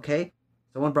 okay,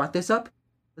 someone brought this up,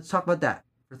 let's talk about that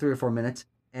for 3 or 4 minutes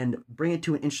and bring it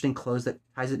to an interesting close that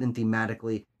ties it in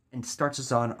thematically and starts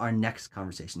us on our next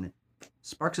conversation. It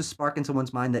sparks a spark in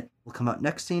someone's mind that will come out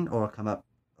next scene or come up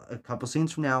a couple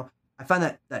scenes from now. I find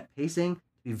that pacing to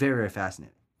be very, very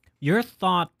fascinating. Your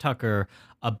thought, Tucker,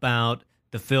 about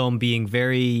the film being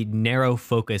very narrow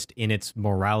focused in its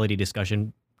morality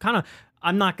discussion, kind of,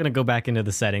 I'm not going to go back into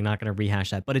the setting, not going to rehash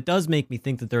that, but it does make me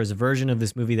think that there is a version of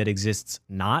this movie that exists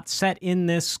not set in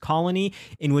this colony,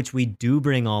 in which we do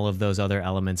bring all of those other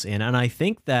elements in. And I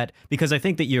think that, because I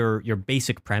think that your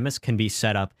basic premise can be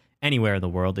set up anywhere in the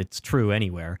world, it's true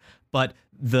anywhere, but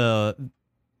the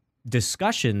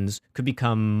discussions could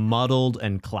become muddled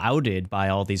and clouded by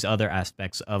all these other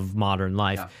aspects of modern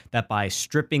life, that by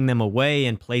stripping them away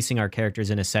and placing our characters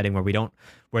in a setting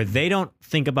where they don't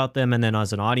think about them, and then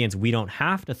as an audience we don't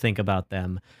have to think about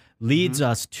them, leads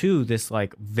us to this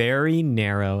like very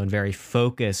narrow and very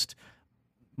focused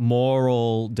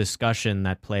moral discussion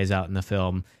that plays out in the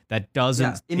film that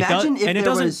doesn't it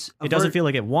doesn't feel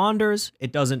like it wanders.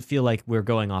 It doesn't feel like we're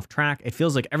going off track. It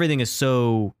feels like everything is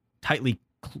so tightly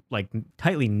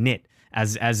knit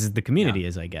as the community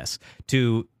is, I guess,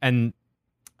 and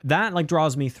that like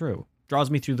draws me through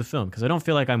the film, because I don't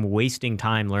feel like I'm wasting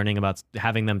time learning about,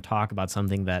 having them talk about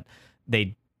something that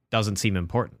doesn't seem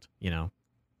important, you know?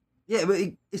 Yeah, but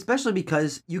especially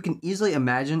because you can easily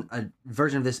imagine a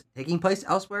version of this taking place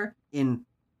elsewhere in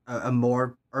a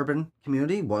more urban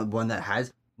community, one that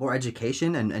has more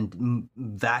education and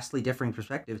vastly differing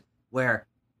perspectives, where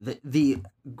the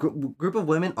group of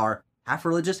women are half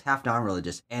religious, half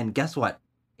non-religious. And guess what?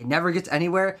 It never gets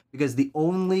anywhere, because the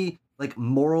only like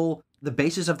the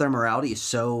basis of their morality is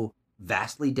so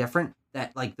vastly different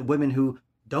that like the women who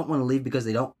don't want to leave because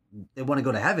they want to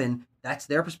go to heaven, that's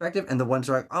their perspective. And the ones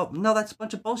who are like, oh no, that's a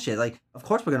bunch of bullshit. Like, of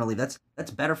course we're going to leave.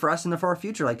 That's better for us and for our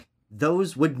future. Like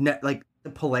those would like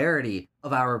the polarity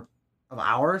of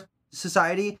our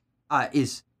society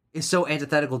is so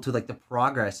antithetical to like the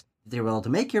progress that they were able to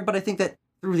make here. But I think that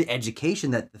through the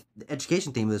education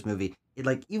theme of this movie, it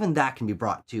like even that can be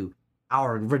brought to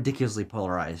our ridiculously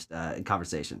polarized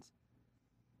conversations.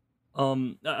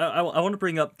 I want to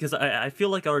bring up, because I feel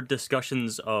like our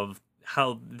discussions of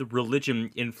how the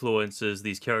religion influences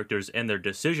these characters and their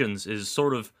decisions is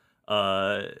sort of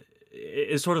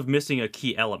missing a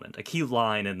key element, a key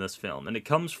line in this film, and it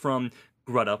comes from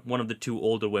Greta, one of the two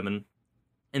older women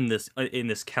in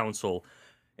this council,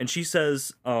 and she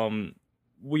says,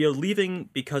 "We are leaving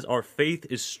because our faith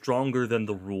is stronger than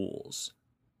the rules."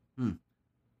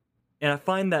 And I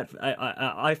find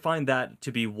that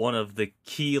to be one of the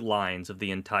key lines of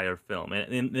the entire film,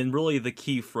 and really the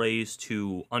key phrase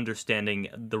to understanding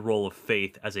the role of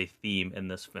faith as a theme in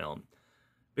this film.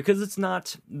 Because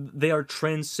they are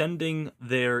transcending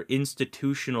their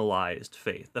institutionalized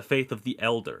faith, the faith of the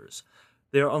elders.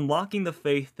 They are unlocking the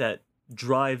faith that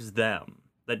drives them,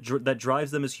 that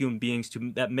drives them as human beings,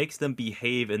 that makes them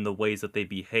behave in the ways that they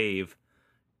behave,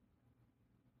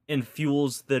 and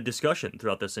fuels the discussion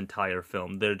throughout this entire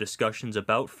film. Their discussions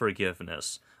about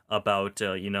forgiveness, about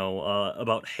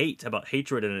about hate, about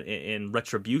hatred and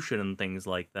retribution and things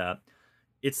like that.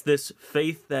 It's this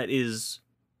faith that is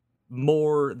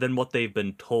more than what they've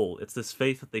been told. It's this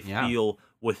faith that they Yeah. feel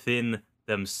within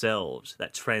themselves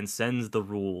that transcends the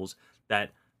rules,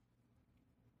 that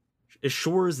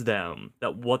assures them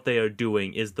that what they are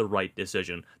doing is the right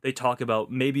decision. They talk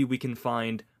about maybe we can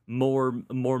find more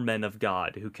men of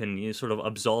God who can, you know, sort of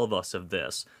absolve us of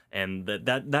this, and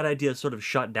that idea is sort of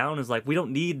shut down as like, we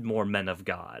don't need more men of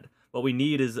God. What we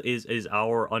need is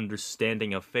our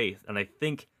understanding of faith, and I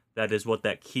think that is what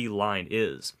that key line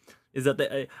is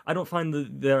that I don't find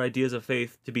their ideas of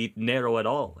faith to be narrow at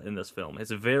all in this film.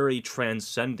 It's very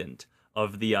transcendent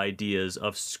of the ideas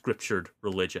of scriptured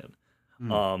religion.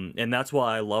 And that's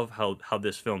why I love how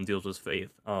this film deals with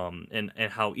faith, and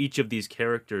how each of these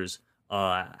characters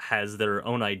has their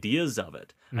own ideas of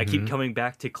it. I keep coming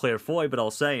back to Claire Foy, but I'll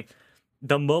say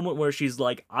the moment where she's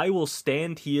like, I will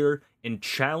stand here and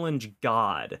challenge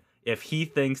God if he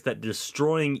thinks that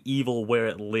destroying evil where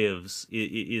it lives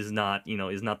is not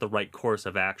the right course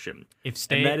of action.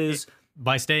 And that is,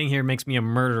 by staying here makes me a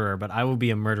murderer, but I will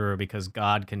be a murderer because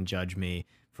God can judge me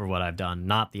for what I've done,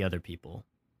 not the other people.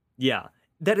 Yeah,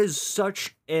 that is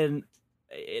such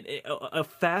a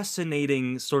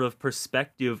fascinating sort of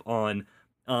perspective on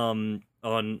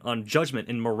judgment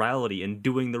and morality and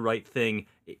doing the right thing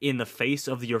in the face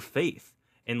of your faith,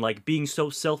 and like being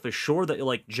so self-assured that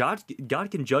like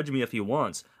God can judge me if he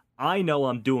wants. I know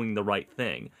I'm doing the right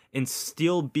thing, and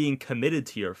still being committed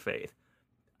to your faith.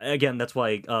 Again, that's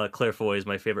why Claire Foy is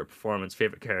my favorite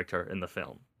character in the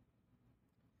film.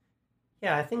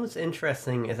 Yeah, I think what's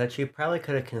interesting is that you probably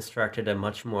could have constructed a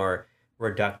much more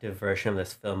reductive version of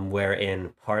this film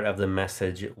wherein part of the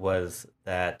message was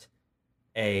that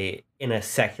in a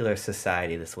secular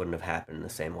society this wouldn't have happened in the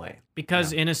same way.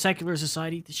 Because in a secular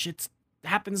society, this shit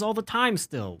happens all the time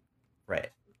still.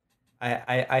 Right.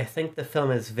 I think the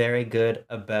film is very good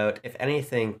about, if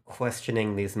anything,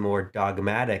 questioning these more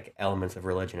dogmatic elements of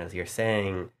religion, as you're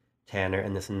saying, Tanner,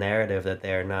 in this narrative that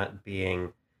they're not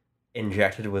being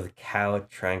injected with cow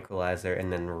tranquilizer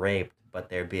and then raped, but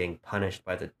they're being punished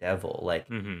by the devil. Like,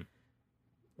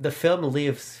 the film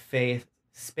leaves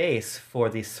space for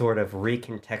the sort of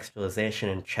recontextualization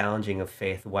and challenging of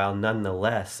faith, while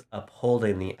nonetheless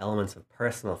upholding the elements of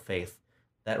personal faith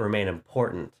that remain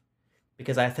important.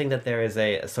 Because I think that there is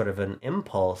a sort of an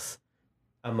impulse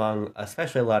among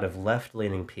especially a lot of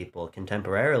left-leaning people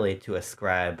contemporarily to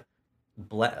ascribe,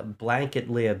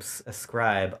 blanketly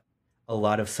ascribe a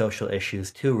lot of social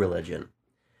issues to religion.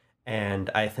 And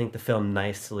I think the film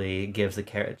nicely gives the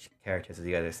characters, as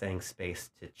you guys are saying, space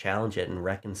to challenge it and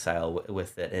reconcile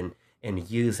with it, and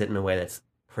use it in a way that's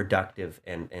productive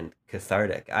and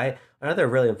cathartic. Another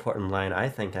really important line, I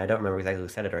think, and I don't remember exactly who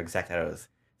said it or exactly how it was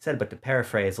said, but to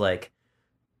paraphrase, like,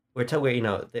 we're spending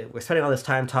all this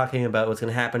time talking about what's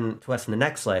going to happen to us in the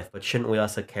next life, but shouldn't we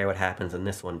also care what happens in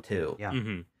this one too? Yeah.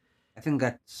 I think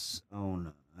that's, I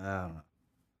don't know.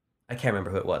 I can't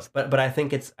remember who it was, but I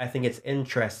think it's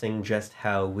interesting just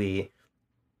how we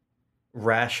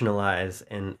rationalize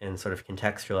and sort of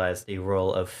contextualize the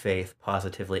role of faith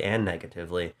positively and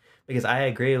negatively. Because I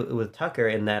agree with Tucker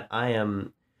in that I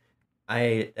am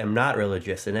not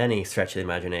religious in any stretch of the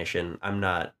imagination. I'm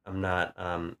not.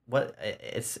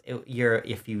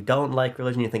 If you don't like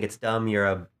religion, you think it's dumb, you're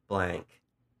a blank.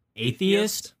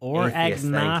 Atheist or Atheist,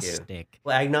 agnostic?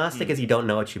 Well, agnostic is you don't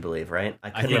know what you believe, right? I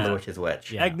couldn't remember which is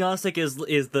which. Yeah. Agnostic is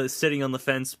the sitting on the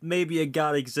fence. Maybe a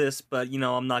God exists, but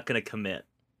I'm not going to commit.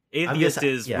 Atheist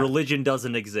is religion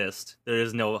doesn't exist. There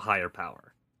is no higher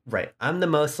power. Right. I'm the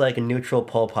most like neutral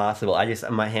pole possible.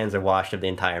 My hands are washed of the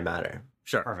entire matter.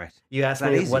 Sure. Perfect. You ask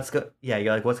me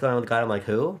you're like, what's going on with God? I'm like,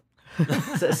 who?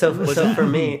 so for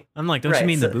me, I'm like, don't you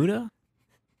mean the Buddha?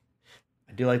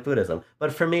 I do like Buddhism,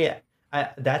 but for me,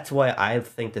 that's why I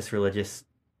think this religious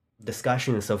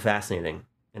discussion is so fascinating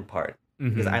in part,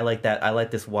 because I like that. I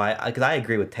like this because I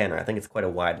agree with Tanner. I think it's quite a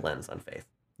wide lens on faith.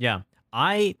 Yeah.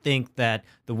 I think that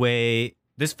the way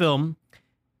this film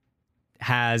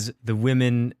has the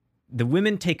women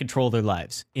take control of their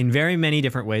lives in very many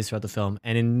different ways throughout the film.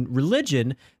 And in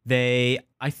religion, I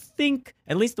think,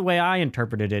 at least the way I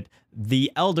interpreted it, the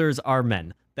elders are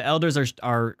men. The elders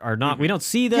are not, we don't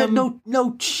see them. Yeah,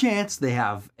 no chance they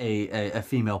have a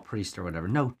female priest or whatever.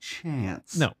 No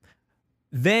chance. No.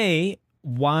 They,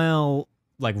 while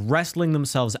like wrestling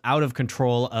themselves out of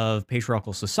control of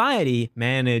patriarchal society,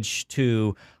 manage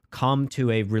to come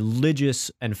to a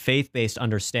religious and faith-based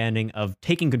understanding of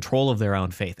taking control of their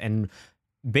own faith and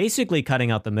basically cutting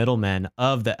out the middlemen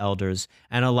of the elders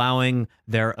and allowing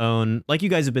their own, like you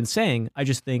guys have been saying. I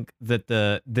just think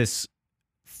that this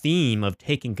theme of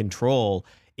taking control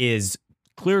is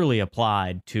clearly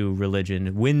applied to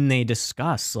religion when they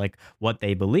discuss like what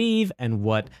they believe and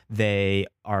what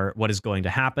is going to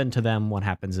happen to them, what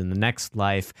happens in the next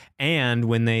life, and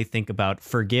when they think about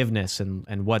forgiveness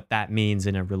and what that means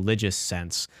in a religious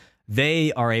sense.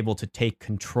 They are able to take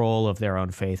control of their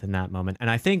own faith in that moment. And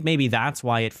I think maybe that's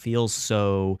why it feels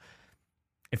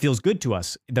good to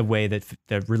us, the way that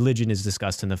the religion is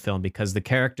discussed in the film, because the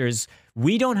characters,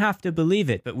 we don't have to believe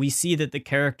it, but we see that the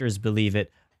characters believe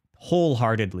it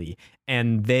wholeheartedly.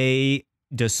 And they,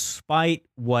 despite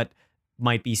what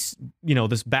might be,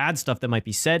 this bad stuff that might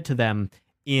be said to them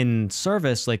in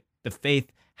service, like the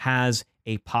faith has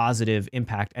a positive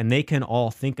impact and they can all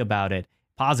think about it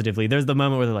positively. There's the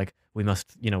moment where they're like, we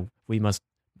must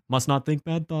not think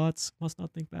bad thoughts, must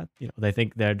not think bad, they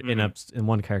think they're in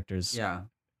one character's. Yeah.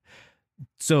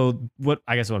 So what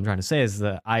I'm trying to say is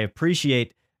that I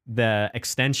appreciate the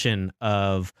extension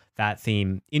of that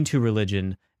theme into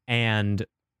religion and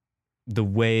the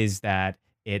ways that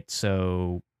it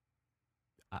so,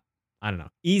 I don't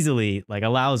know, easily like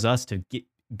allows us to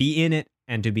be in it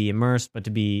and to be immersed, but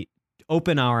to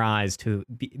open our eyes to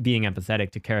being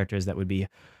empathetic to characters that would be,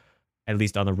 at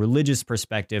least on the religious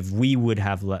perspective, we would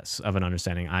have less of an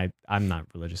understanding. I'm not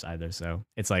religious either, so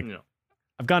it's like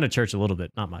I've gone to church a little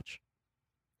bit, not much.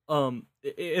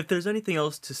 If there's anything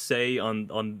else to say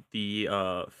on the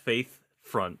faith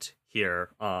front here,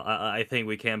 I think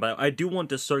we can. But I do want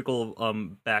to circle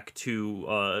back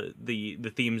to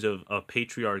the themes of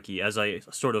patriarchy, as I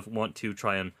sort of want to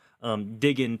try and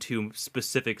dig into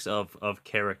specifics of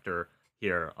character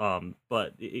here.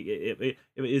 But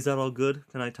is that all good?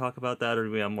 Can I talk about that, or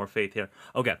do we have more faith here?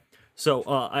 Okay. So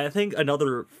I think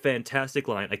another fantastic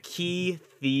line, a key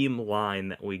theme line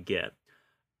that we get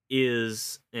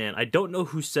is, and I don't know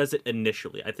who says it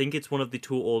initially. I think it's one of the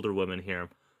two older women here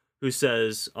who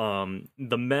says,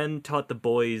 the men taught the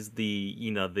boys the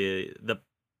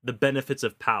benefits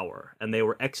of power, and they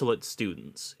were excellent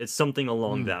students. It's something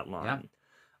along that line.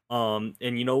 And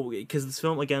because this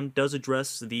film again does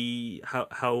address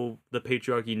how the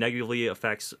patriarchy negatively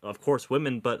affects, of course,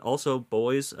 women, but also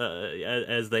boys,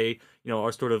 as they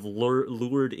are sort of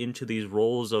lured into these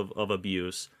roles of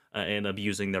abuse and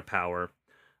abusing their power.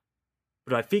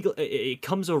 But I feel it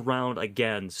comes around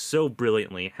again so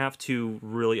brilliantly. Have to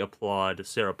really applaud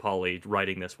Sarah Polley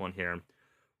writing this one here,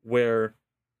 where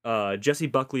Jessie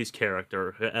Buckley's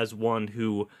character, as one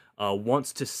who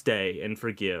wants to stay and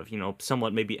forgive,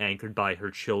 somewhat maybe anchored by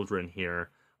her children here,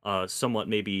 somewhat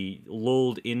maybe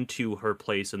lulled into her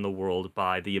place in the world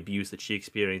by the abuse that she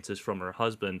experiences from her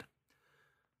husband.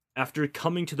 After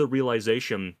coming to the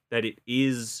realization that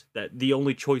that the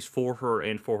only choice for her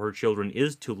and for her children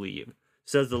is to leave,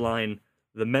 says the line,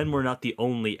 "The men were not the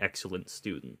only excellent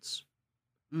students."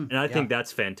 And I think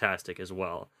that's fantastic as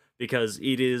well, because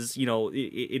it is,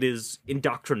 it is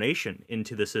indoctrination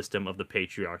into the system of the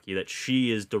patriarchy that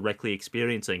she is directly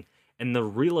experiencing, and the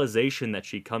realization that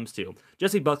she comes to.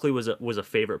 Jessie Buckley was a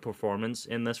favorite performance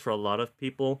in this for a lot of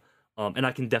people, and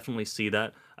I can definitely see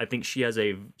that. I think she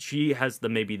has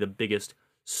maybe the biggest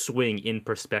swing in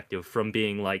perspective from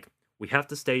being like, we have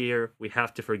to stay here, we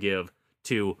have to forgive,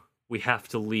 to we have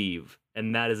to leave,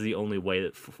 and that is the only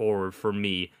way forward for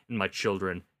me and my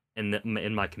children and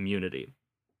in my community.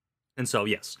 And so,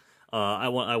 yes, I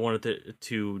wanted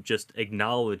to just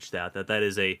acknowledge that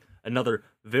is another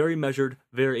very measured,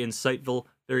 very insightful,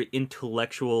 very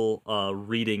intellectual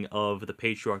reading of the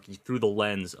patriarchy through the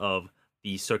lens of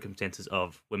the circumstances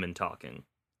of women talking.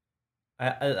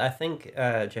 I think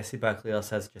Jessie Buckley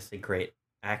also has just a great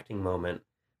acting moment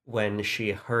when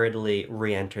she hurriedly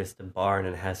re-enters the barn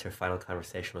and has her final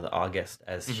conversation with August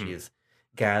as she's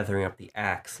gathering up the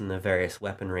axe and the various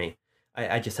weaponry.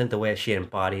 I just think the way she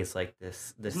embodies like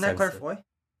this Isn't that Claire Foy?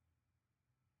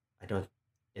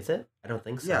 Is it? I don't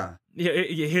think so. Yeah.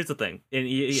 Here's the thing.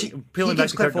 Peeling back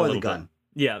the curtain a little bit.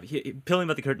 Yeah, peeling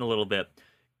back the curtain a little bit.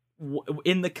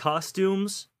 In the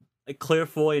costumes, Claire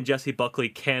Foy and Jessie Buckley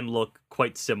can look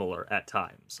quite similar at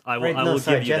times. I will give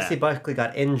you Jessie that. Buckley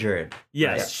got injured.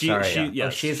 Yes, right.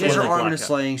 yes. She has her arm in a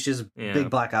sling. She has a big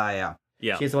black eye.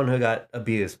 Yeah. She's the one who got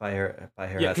abused by her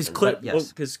husband.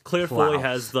 Because Claire Foy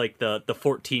has like the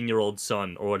 14-year-old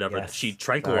son or whatever that she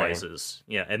tranquilizes.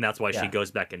 Sorry. Yeah, and that's why she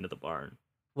goes back into the barn.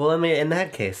 Well, in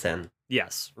that case then.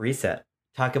 Yes. Reset.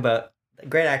 Talk about a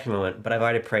great acting moment, but I've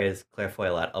already praised Claire Foy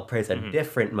a lot. I'll praise a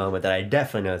different moment that I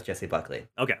definitely know is Jessie Buckley.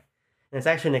 Okay. And it's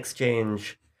actually an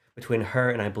exchange between her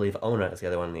and I believe Ona is the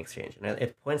other one in the exchange. And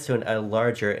it points to a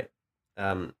larger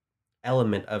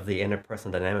element of the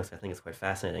interpersonal dynamics I think is quite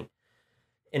fascinating,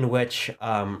 in which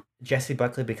Jessie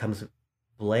Buckley becomes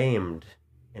blamed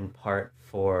in part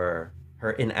for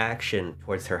her inaction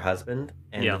towards her husband,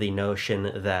 and Yeah. the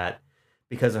notion that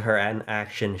because of her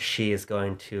inaction, she is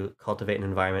going to cultivate an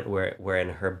environment wherein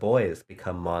her boys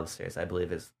become monsters, I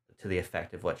believe is to the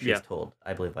effect of what she's Yeah. told,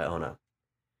 I believe, by Ona.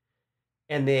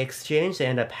 And the exchange they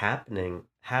end up having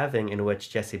in which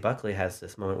Jessie Buckley has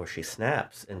this moment where she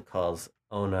snaps and calls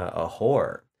Ona a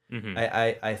whore, Hmm.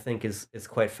 I think is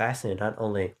quite fascinating, not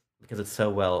only because it's so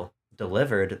well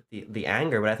delivered, the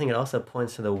anger, but I think it also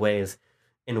points to the ways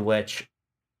in which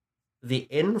the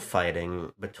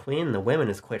infighting between the women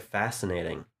is quite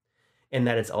fascinating, in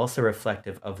that it's also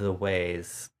reflective of the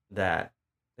ways that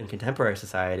in contemporary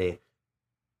society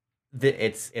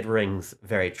it rings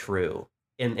very true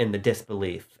in the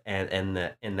disbelief and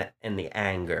the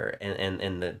anger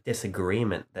and the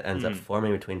disagreement that ends up Mhm.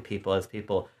 forming between people, as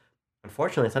people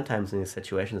unfortunately sometimes in these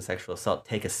situations of sexual assault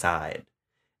take a side,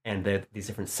 and there are these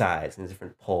different sides and these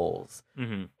different poles.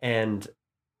 Hmm. And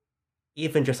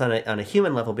even just on a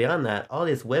human level beyond that, all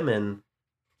these women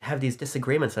have these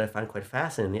disagreements that I find quite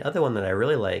fascinating. The other one that I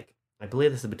really like, I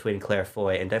believe this is between Claire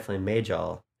Foy and definitely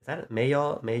Majol. Is that it?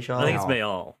 Majol? I think it's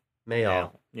Mayall.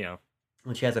 Mayall. Mayol. Yeah.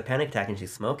 When she has a panic attack and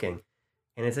she's smoking.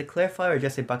 And is it Claire Foy or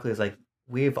Jessie Buckley is like,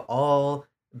 we've all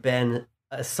been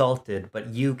assaulted, but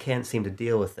you can't seem to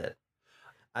deal with it.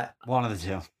 One of the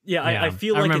two. Yeah, Yeah, I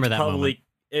feel I like remember it's that probably.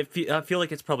 I feel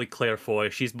like it's probably Claire Foy.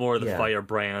 She's more the Yeah.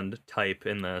 firebrand type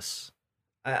in this.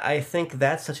 I think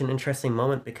that's such an interesting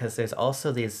moment because there's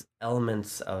also these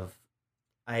elements of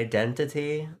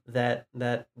identity that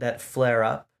flare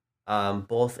up,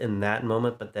 both in that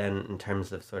moment, but then in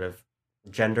terms of sort of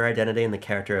gender identity and the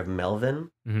character of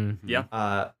Melvin, Hmm.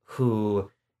 Yeah.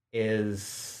 who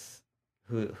is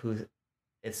who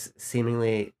it's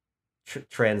seemingly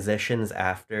transitions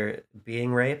after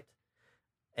being raped,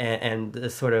 and the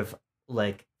sort of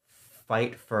like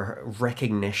fight for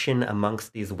recognition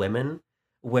amongst these women,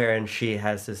 wherein she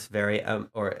has this very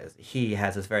or he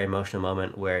has this very emotional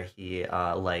moment where he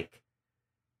like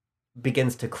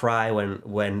begins to cry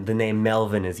when the name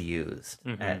Melvin is used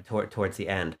Mhm. towards the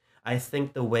end. I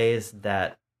think the ways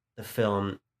that the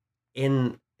film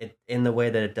in the way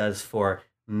that it does for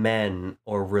men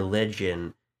or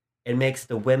religion, it makes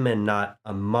the women not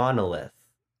a monolith,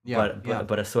 Yeah,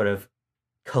 but a sort of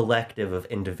collective of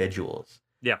individuals.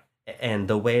 Yeah. And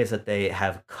the ways that they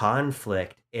have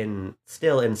conflict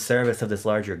still in service of this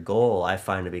larger goal, I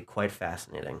find to be quite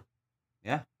fascinating.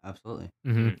 yeah, absolutely.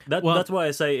 Hmm. That's why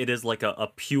I say it is like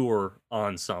a pure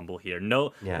ensemble here.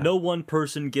 No one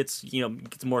person gets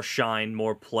more shine,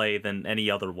 more play than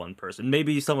any other one person.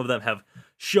 Maybe some of them have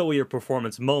showier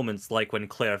performance moments, like when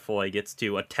Claire Foy gets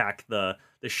to attack the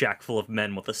shack full of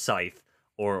men with a scythe,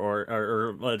 or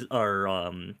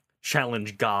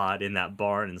challenge God in that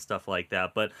barn and stuff like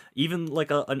that. But even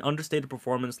like an understated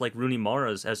performance like Rooney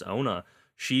Mara's as Ona,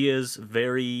 she is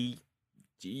very.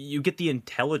 You get the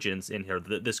intelligence in her,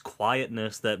 this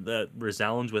quietness that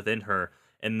resounds within her,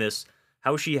 and this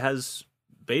how she has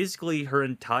basically her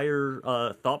entire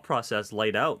thought process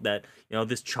laid out. That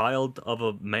this child of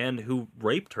a man who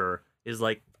raped her is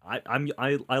like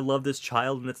I love this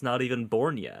child and it's not even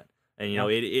born yet, and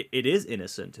it is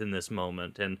innocent in this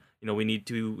moment, and we need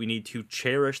to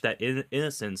cherish that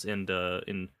innocence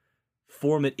and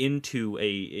form it into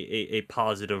a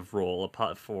positive role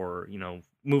for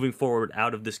moving forward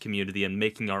out of this community and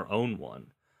making our own one.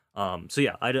 So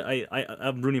yeah,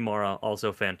 I Rooney Mara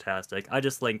also fantastic. I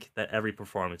just think that every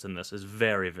performance in this is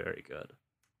very, very good.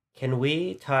 Can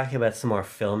we talk about some more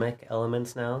filmic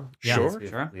elements now? Yeah.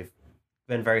 Sure. We've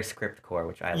been very script core,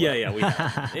 which I love. Yeah, we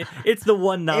have. It's the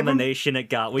one nomination it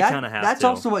got. We kind of have That's to.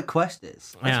 also what Quest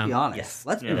is. Let's be honest. Yes.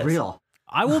 Let's Yeah. be real.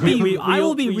 I will be I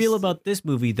will be we- real about this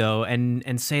movie though,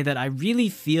 and say that I really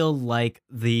feel like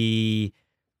the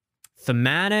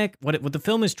thematic what the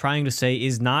film is trying to say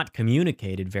is not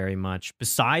communicated very much,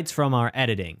 besides from our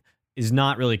editing, is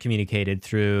not really communicated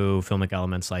through filmic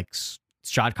elements like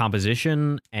shot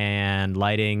composition and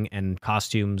lighting and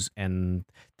costumes, and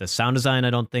the sound design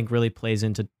I don't think really plays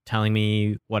into telling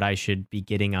me what I should be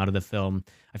getting out of the film.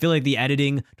 I feel like the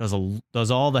editing does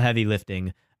all the heavy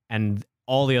lifting, and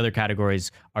all the other categories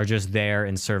are just there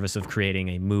in service of creating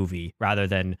a movie rather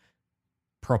than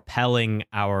propelling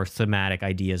our thematic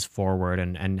ideas forward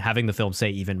and having the film say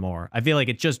even more. I feel like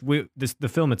the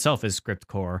film itself is script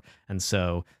core, and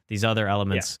so these other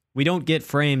elements, we don't get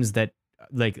frames that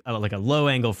like a low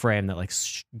angle frame that like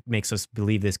makes us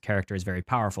believe this character is very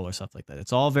powerful or stuff like that.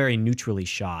 It's all very neutrally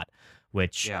shot,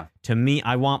 which to me,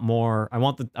 I want more. I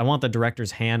want the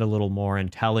director's hand a little more in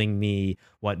telling me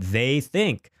what they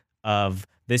think of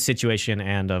this situation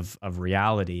and of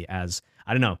reality. As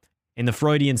I don't know, in the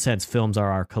Freudian sense, films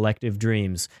are our collective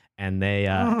dreams, and they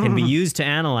can be used to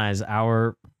analyze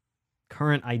our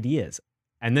current ideas.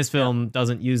 And this film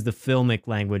doesn't use the filmic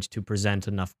language to present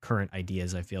enough current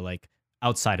ideas, I feel like,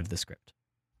 outside of the script.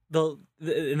 And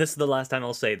this is the last time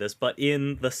I'll say this, but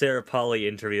in the Sarah Polley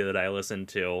interview that I listened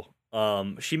to,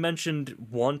 she mentioned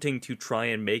wanting to try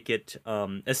and make it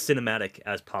as cinematic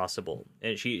as possible,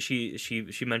 and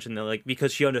she mentioned that, like,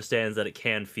 because she understands that it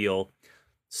can feel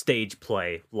stage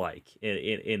play like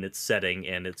in its setting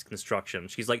and its construction.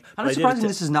 She's like, kind of surprising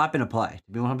this has not been a play,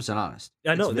 to be 100% honest.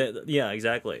 I know yeah,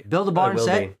 exactly. Build a barn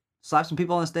set, slap some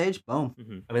people on stage, boom.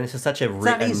 Mm-hmm. I mean, this is such a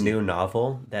new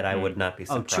novel that I would not be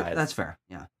surprised. Oh, that's fair.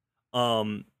 Yeah.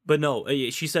 But no,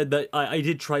 she said that I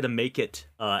did try to make it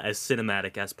as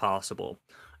cinematic as possible.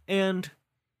 And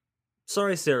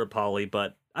sorry, Sarah Polley,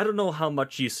 but I don't know how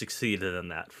much you succeeded in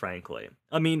that, frankly.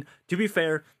 I mean, to be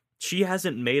fair, she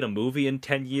hasn't made a movie in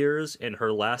 10 years, and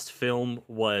her last film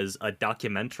was a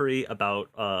documentary about,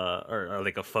 or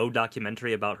like a faux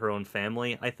documentary about her own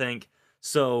family, I think.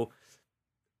 So,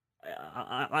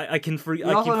 I can free.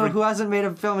 You also know who hasn't made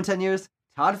a film in 10 years?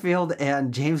 Todd Field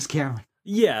and James Cameron.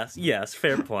 Yes,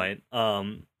 fair point.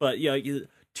 But yeah,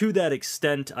 to that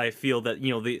extent, I feel that,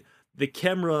 the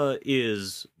camera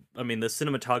is, I mean, the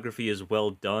cinematography is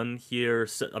well done here.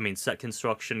 I mean, set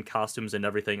construction, costumes, and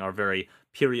everything are very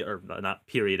not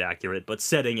period accurate, but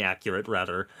setting accurate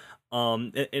rather.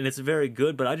 And it's very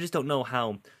good, but I just don't know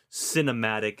how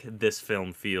cinematic this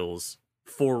film feels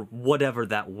for whatever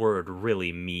that word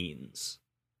really means.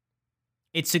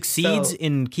 It succeeds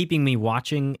in keeping me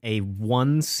watching a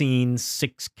one-scene,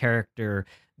 6-character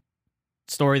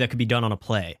story that could be done on a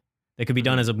play. That could be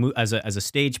done as a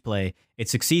stage play. It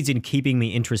succeeds in keeping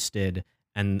me interested,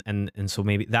 and so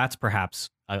maybe that's perhaps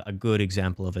a good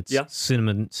example of its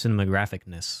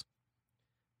cinemagraphicness.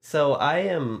 So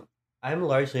I'm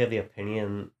largely of the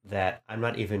opinion that I'm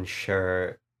not even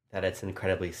sure that it's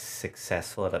incredibly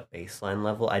successful at a baseline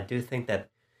level. I do think that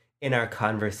in our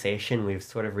conversation, we've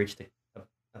sort of reached a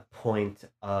point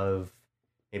of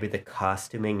maybe the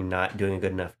costuming not doing a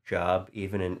good enough job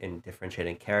even in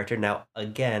differentiating character. Now,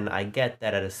 again, I get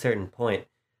that at a certain point,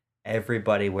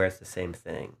 everybody wears the same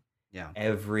thing. Yeah.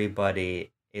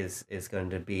 Everybody is going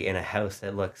to be in a house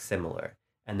that looks similar,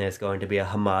 and there's going to be a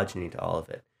homogeneity to all of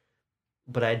it.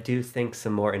 But I do think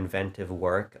some more inventive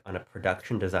work on a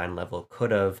production design level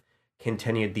could have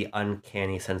continued the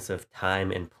uncanny sense of time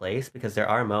and place, because there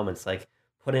are moments like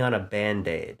putting on a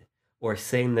Band-Aid, or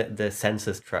seeing the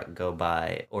census truck go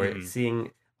by, or seeing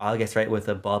August write with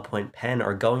a ballpoint pen,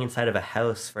 or going inside of a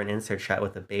house for an insert shot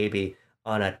with a baby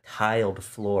on a tiled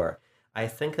floor. I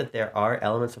think that there are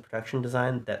elements of production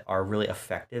design that are really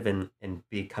effective in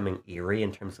becoming eerie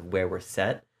in terms of where we're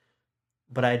set,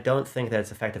 but I don't think that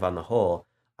it's effective on the whole.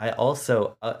 I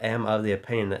also am of the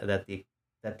opinion that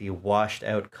the washed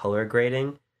out color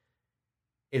grading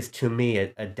is, to me,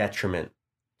 a detriment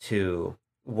to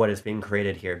what is being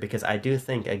created here, because I do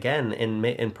think, again,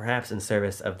 in perhaps in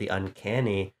service of the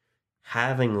uncanny,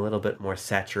 having a little bit more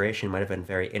saturation might have been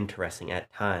very interesting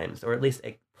at times, or at least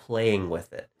playing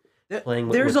with it.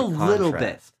 There's a little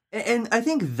bit, and I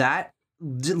think that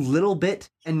little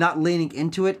bit and not leaning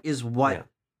into it is what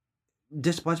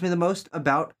disappoints me the most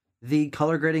about the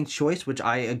color grading choice, which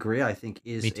I agree, I think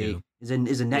is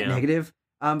a net negative.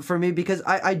 For me, because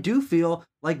I do feel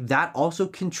like that also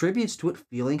contributes to it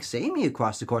feeling samey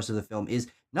across the course of the film. Is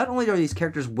not only are these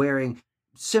characters wearing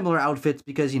similar outfits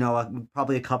because,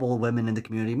 probably a couple of women in the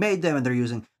community made them, and they're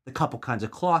using the couple kinds of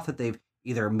cloth that they've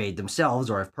either made themselves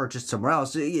or have purchased somewhere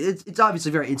else. It's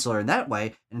obviously very insular in that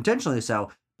way, and intentionally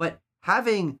so, but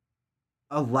having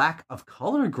a lack of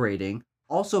color grading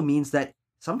also means that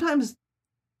sometimes,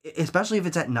 especially if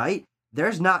it's at night,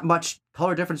 there's not much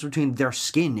color difference between their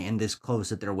skin and this clothes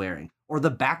that they're wearing, or the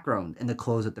background and the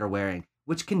clothes that they're wearing,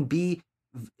 which can be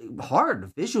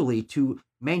hard visually to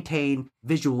maintain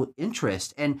visual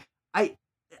interest. And I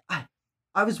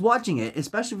was watching it,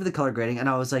 especially for the color grading, and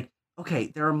I was like,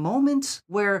 okay, there are moments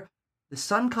where the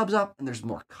sun comes up and there's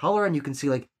more color, and you can see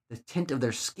like the tint of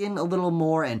their skin a little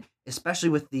more, and especially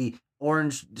with the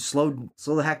orange, slow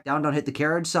the heck down, don't hit the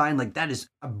carriage sign, like that is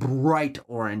a bright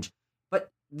orange.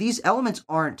 These elements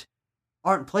aren't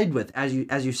played with, as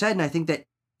you said, and I think that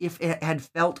if it had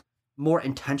felt more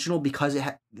intentional because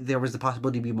there was the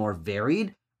possibility to be more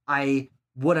varied, I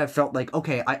would have felt like,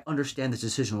 okay, I understand this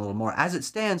decision a little more. As it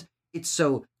stands, it's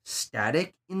so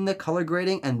static in the color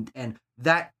grading, and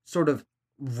that sort of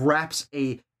wraps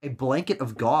a blanket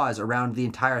of gauze around the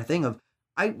entire thing of,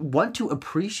 I want to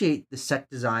appreciate the set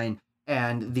design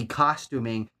and the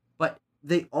costuming, but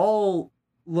they all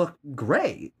look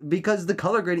gray because the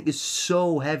color grading is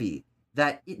so heavy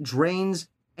that it drains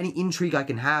any intrigue I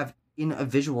can have in a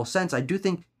visual sense. I do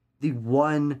think the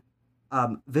one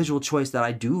visual choice that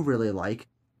I do really like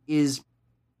is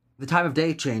the time of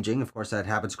day changing. Of course, that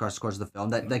happens across the course of the film.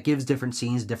 That gives different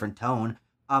scenes different tone.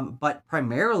 But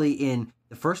primarily in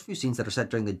the first few scenes that are set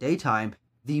during the daytime,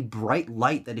 the bright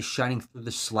light that is shining through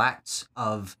the slats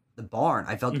of the barn,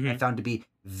 I found to be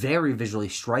very visually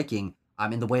striking.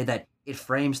 In the way that it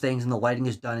frames things and the lighting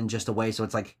is done in just a way so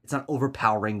it's like it's not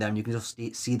overpowering them. You can just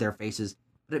see their faces,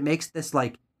 but it makes this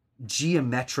like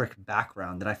geometric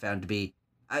background that I found to be.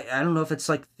 I don't know if it's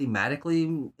like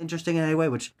thematically interesting in any way,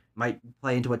 which might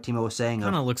play into what Timo was saying.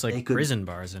 Kind of looks like prison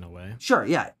bars in a way. Sure,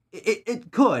 yeah,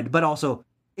 it could, but also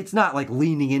it's not like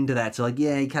leaning into that. So like,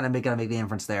 yeah, you kind of gotta make the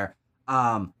inference there.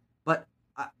 But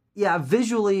yeah,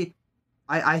 visually,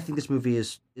 I think this movie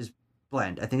is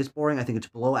bland. I think it's boring. I think it's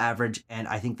below average, and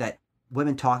I think that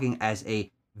Women Talking as a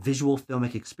visual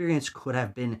filmic experience could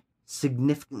have been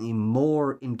significantly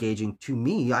more engaging to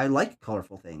me. I like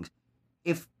colorful things.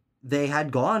 If they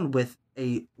had gone with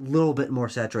a little bit more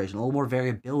saturation, a little more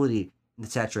variability in the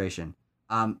saturation,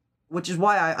 which is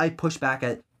why I push back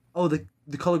at,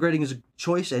 the color grading is a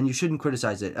choice and you shouldn't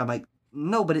criticize it. I'm like,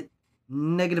 no, but it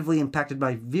negatively impacted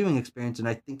my viewing experience, and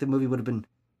I think the movie would have been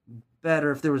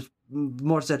better if there was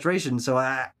more saturation. So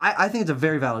I think it's a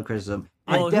very valid criticism.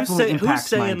 Well, it definitely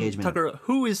impacts my engagement. Tucker,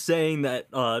 who is saying that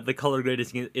the color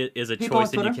grading is a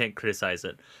choice and you can't criticize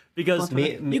it? Because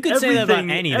you could say that about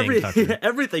anything, Tucker.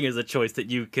 Everything is a choice that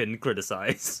you can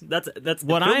criticize. That's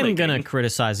what I'm gonna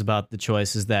criticize about the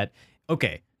choice is that,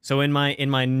 okay, so in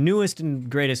my newest and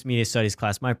greatest media studies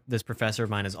class, this professor of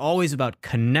mine is always about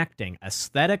connecting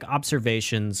aesthetic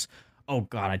observations. Oh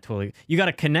God, you got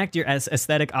to connect your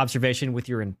aesthetic observation with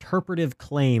your interpretive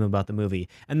claim about the movie.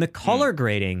 And the color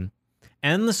grading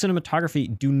and the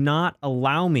cinematography do not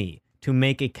allow me to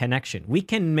make a connection. We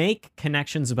can make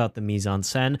connections about the mise en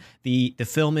scène. The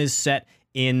film is set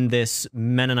in this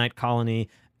Mennonite colony,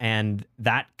 and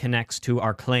that connects to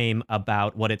our claim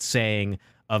about what it's saying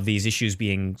of these issues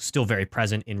being still very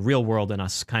present in real world and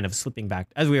us kind of slipping back,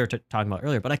 as we were talking about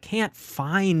earlier. But I can't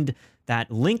find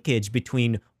that linkage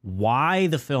between why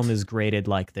the film is graded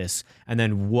like this and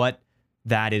then what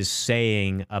that is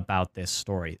saying about this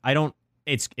story.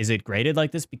 Is it graded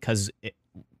like this because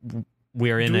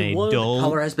we're in a dull...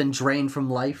 color has been drained from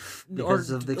life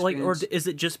because of the experience? Or is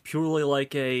it just purely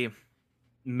like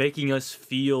making us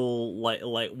feel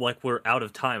like we're out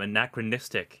of time,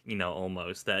 anachronistic,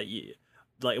 almost, that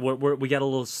we got a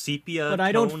little sepia but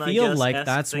I don't feel like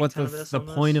that's what the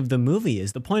point of the movie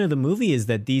is. The point of the movie is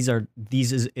that these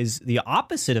is the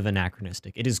opposite of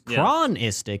anachronistic. It is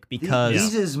chronistic because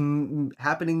these is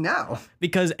happening now.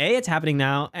 Because A, it's happening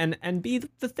now, and B,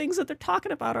 the things that they're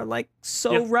talking about are like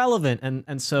so relevant,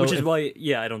 and so which is why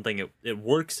I don't think it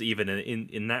works even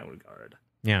in that regard.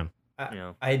 Yeah.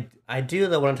 I do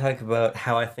though want to talk about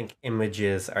how I think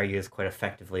images are used quite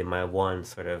effectively. My one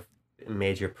sort of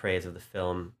major praise of the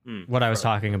film. What I was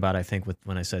talking about, I think,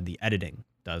 when I said the editing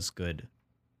does good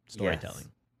storytelling. Yes.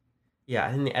 Yeah,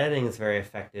 I think the editing is very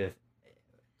effective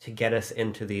to get us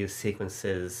into these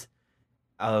sequences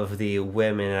of the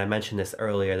women. And I mentioned this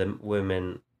earlier, the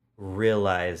women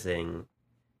realizing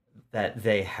that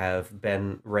they have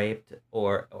been raped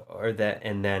or that,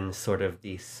 and then sort of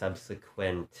the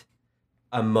subsequent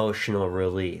emotional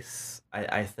release.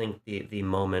 I think the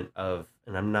moment of,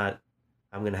 and I'm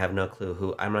going to have no clue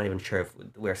who. I'm not even sure if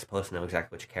we're supposed to know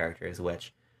exactly which character is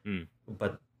which.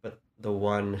 But the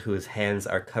one whose hands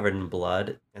are covered in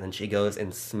blood, and then she goes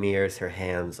and smears her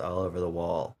hands all over the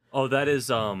wall. Oh, that is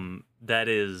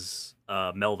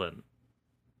Melvin.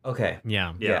 Okay.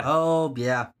 Yeah. Oh,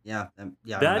 yeah.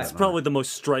 That's probably the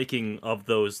most striking of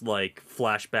those, like,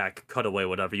 flashback, cutaway,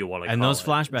 whatever you want to call it. And those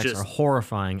flashbacks are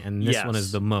horrifying, and this one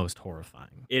is the most horrifying.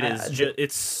 It is.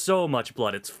 It's so much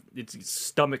blood. It's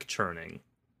stomach churning.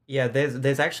 Yeah,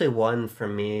 there's actually one for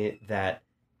me that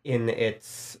in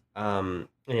its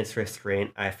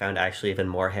restraint I found actually even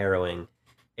more harrowing.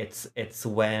 It's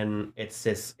when it's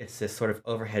this sort of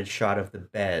overhead shot of the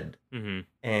bed,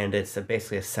 and it's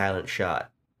basically a silent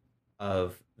shot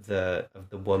of the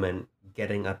woman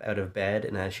getting up out of bed,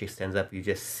 and as she stands up, you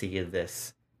just see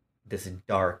this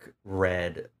dark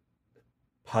red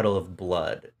puddle of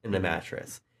blood in the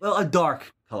mattress. Well, a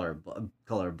dark color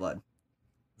of blood.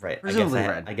 Right. Presumably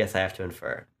red. I guess I have to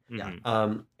infer. Yeah.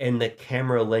 And the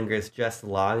camera lingers just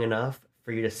long enough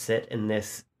for you to sit in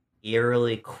this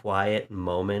eerily quiet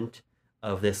moment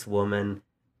of this woman,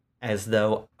 as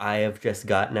though I have just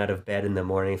gotten out of bed in the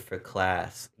morning for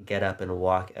class, get up and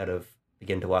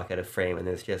begin to walk out of frame, and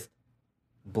there's just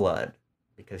blood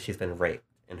because she's been raped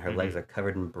and her legs are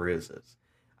covered in bruises.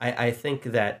 I think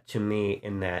that to me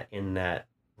in that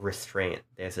restraint,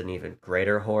 there's an even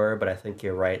greater horror. But I think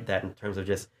you're right that in terms of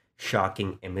just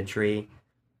shocking imagery,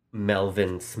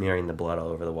 Melvin smearing the blood all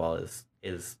over the wall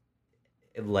is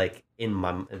like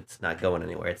it's not going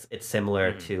anywhere. It's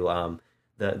similar to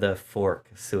the fork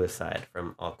suicide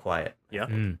from All Quiet. Yeah.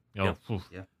 Oh,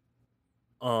 Yeah.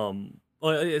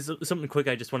 Well, it's something quick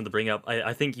I just wanted to bring up.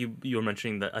 I think you were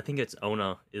mentioning that I think it's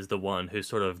Ona is the one who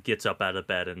sort of gets up out of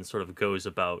bed and sort of goes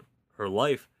about her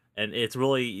life, and it's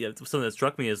really something that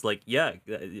struck me is like, yeah,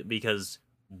 because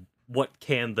what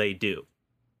can they do?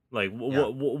 Like,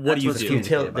 what do you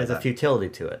do? There's a futility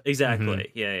to it.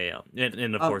 Exactly. Yeah.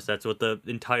 And of course, that's what the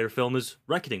entire film is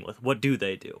reckoning with. What do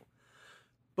they do?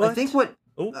 But I think what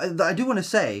I do want to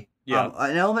say, Yeah.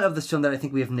 an element of this film that I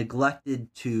think we have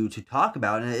neglected to talk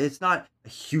about, and it's not a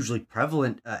hugely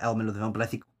prevalent element of the film, but I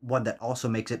think one that also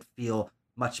makes it feel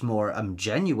much more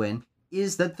genuine,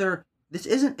 is that this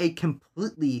isn't a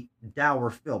completely dour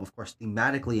film. Of course,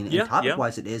 thematically and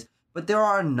topic-wise it is, but there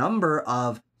are a number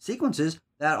of sequences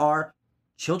that are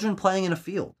children playing in a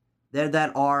field,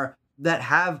 that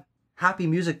have happy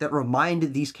music that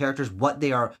remind these characters what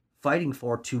they are fighting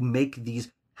for to make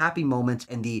these happy moments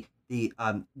and the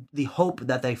hope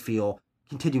that they feel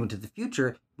continue into the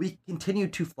future. We continue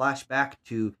to flash back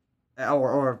to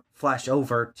or flash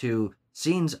over to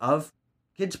scenes of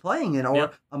kids playing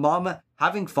or a mom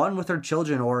having fun with her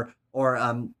children or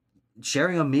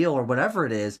sharing a meal or whatever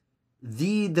it is.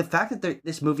 The fact that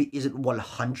this movie isn't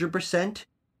 100%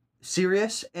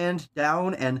 serious and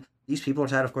down, and these people are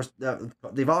sad, of course,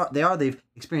 they've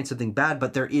experienced something bad,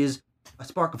 but there is a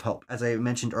spark of hope, as I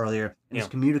mentioned earlier, and it's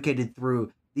communicated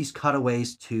through these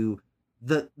cutaways to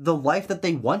the life that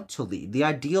they want to lead, the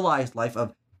idealized life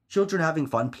of children having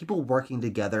fun, people working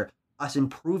together, us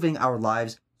improving our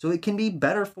lives so it can be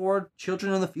better for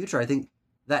children in the future. I think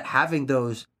that having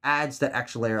those adds that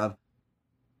extra layer of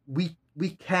we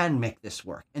can make this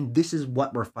work, and this is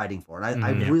what we're fighting for. And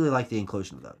I really like the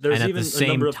inclusion of those. There's and even at the same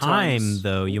number of time, times...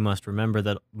 though, you must remember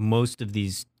that most of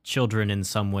these children, in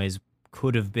some ways,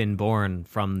 could have been born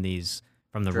from the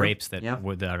rapes that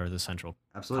are the central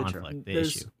conflict, the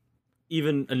issue.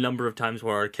 Even a number of times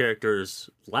where our characters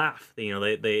laugh. You know,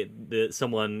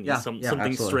 something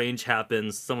absolutely. strange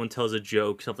happens. Someone tells a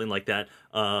joke, something like that.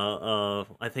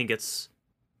 I think it's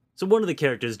so one of the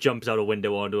characters jumps out a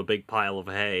window onto a big pile of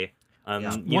hay.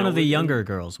 One of the younger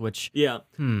girls, which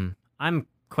I'm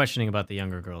questioning about the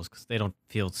younger girls because they don't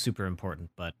feel super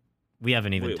important, but we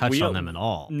haven't even touched on them at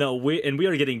all. No, we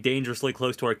are getting dangerously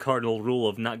close to our cardinal rule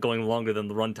of not going longer than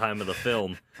the runtime of the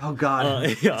film. Oh God,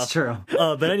 it's true.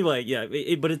 But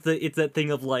anyway, but it's that thing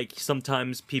of like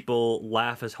sometimes people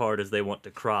laugh as hard as they want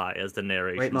to cry, as the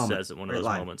narration says at one of those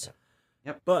moments.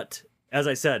 Yep. But as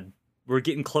I said, we're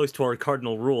getting close to our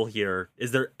cardinal rule here.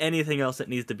 Is there anything else that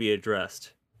needs to be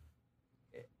addressed?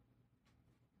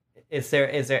 Is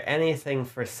there anything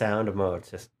for sound mode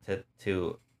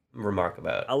to remark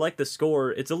about? I like the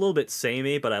score. It's a little bit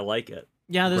samey, but I like it.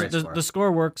 Yeah, the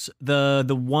score works. The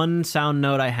one sound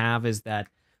note I have is that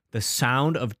the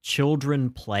sound of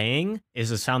children playing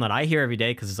is a sound that I hear every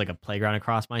day because it's like a playground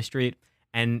across my street.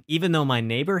 And even though my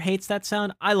neighbor hates that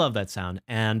sound, I love that sound.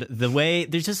 And the way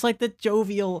there's just like the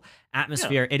jovial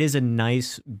atmosphere. It is a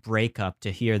nice breakup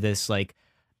to hear this. Like,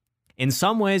 in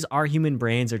some ways, our human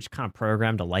brains are just kind of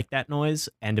programmed to like that noise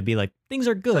and to be like, things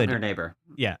are good. Except your neighbor.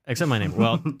 Yeah, except my neighbor.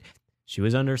 Well, she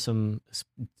was under some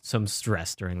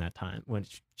stress during that time when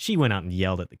she went out and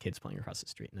yelled at the kids playing across the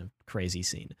street in a crazy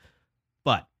scene.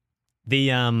 But the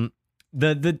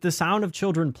sound of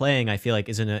children playing, I feel like,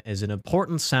 is an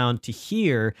important sound to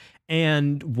hear,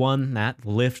 and one that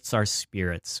lifts our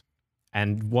spirits,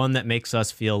 and one that makes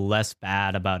us feel less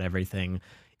bad about everything,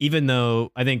 even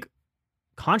though I think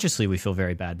consciously we feel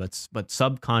very bad, but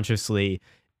subconsciously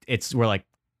we're like,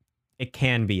 it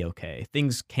can be okay.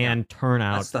 Things can turn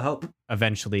out. That's the hope.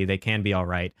 Eventually, they can be all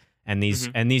right, and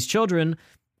these children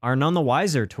are none the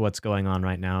wiser to what's going on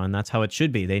right now, and that's how it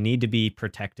should be. They need to be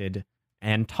protected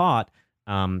and taught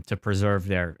to preserve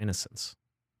their innocence.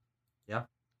 Yeah.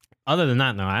 Other than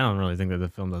that, no, I don't really think that the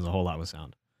film does a whole lot with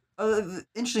sound. The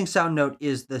interesting sound note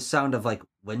is the sound of like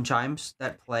wind chimes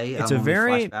that play. It's a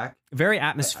very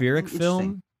atmospheric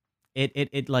film.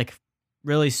 It like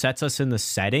really sets us in the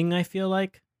setting, I feel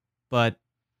like, but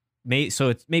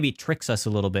it maybe tricks us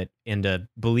a little bit into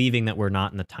believing that we're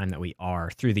not in the time that we are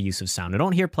through the use of sound. I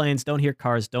don't hear planes, don't hear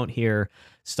cars, don't hear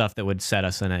stuff that would set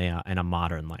us in a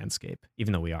modern landscape,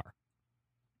 even though we are.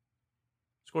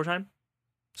 Score time.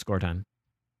 Score time.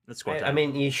 Let's score I 10.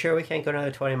 mean, you sure we can't go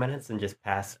another 20 minutes and just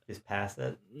pass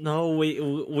it? No,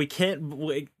 we can't.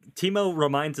 Timo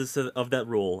reminds us of that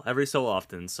rule every so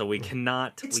often, so we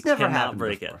cannot. It's we never cannot happened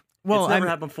break before. it. Well, it's never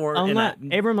happened before. Unless,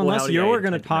 and Abram, unless howdy, you're I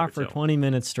going to intend talk for never to. 20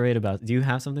 minutes straight about, do you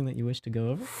have something that you wish to go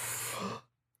over?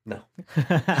 No.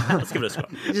 Let's give it a score.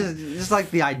 Just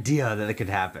like the idea that it could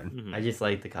happen. Mhm. I just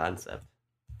like the concept.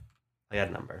 I got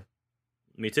a number.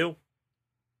 Me too.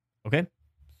 Okay.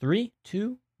 3,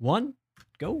 2, 1,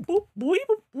 go.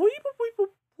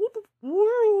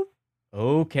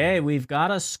 Okay, we've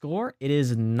got a score. It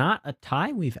is not a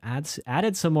tie. We've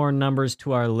added some more numbers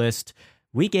to our list.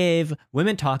 We gave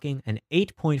Women Talking an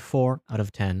 8.4 out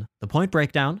of 10. The point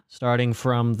breakdown, starting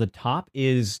from the top,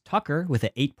 is Tucker with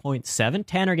an 8.7.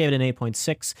 Tanner gave it an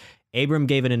 8.6. Abram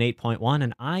gave it an 8.1.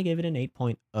 And I gave it an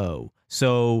 8.0.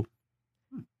 So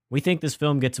we think this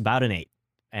film gets about an 8.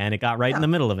 And it got right in the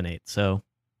middle of an 8. So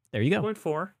there you go.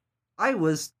 0.4. I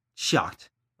was shocked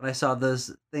when I saw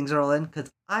those things roll in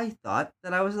because I thought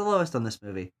that I was the lowest on this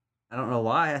movie. I don't know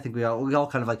why. I think we all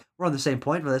kind of like we're on the same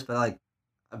point for this, but like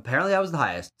apparently I was the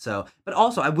highest. So, but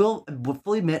also I will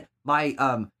fully admit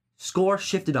my score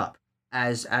shifted up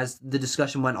as the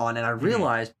discussion went on, and I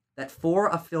realized that for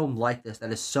a film like this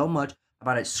that is so much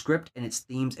about its script and its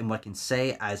themes and what it can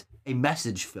say as a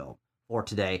message film for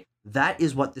today, that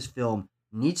is what this film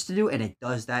needs to do, and it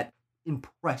does that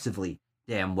impressively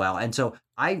damn well. And so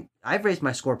I've raised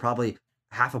my score probably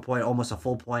half a point, almost a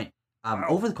full point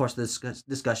over the course of this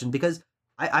discussion because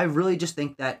I really just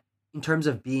think that in terms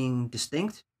of being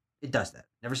distinct, it does that.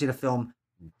 Never seen a film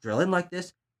drill in like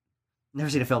this. Never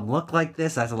seen a film look like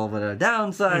this. That's a little bit of a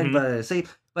downside,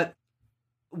 but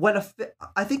when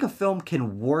I think a film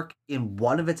can work in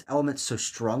one of its elements so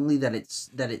strongly that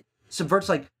it subverts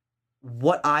like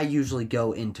what I usually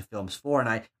go into films for. And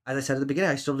as I said at the beginning,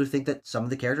 I still do think that some of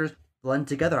the characters blend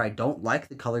together. I don't like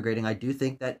the color grading. I do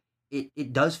think that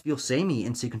it does feel samey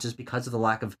in sequences because of the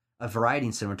lack of variety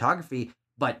in cinematography.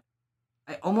 But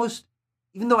I almost,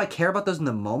 even though I care about those in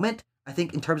the moment, I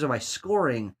think in terms of my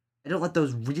scoring, I don't let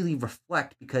those really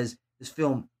reflect because this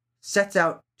film sets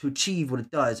out to achieve what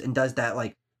it does and does that,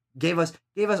 like, gave us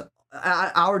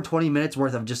an hour and 20 minutes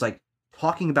worth of just like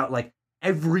talking about like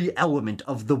every element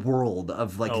of the world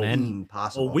of like theme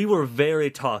possible. Oh, we were very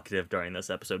talkative during this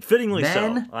episode. Fittingly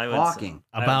Men so. I would talking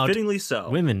say. about fittingly so.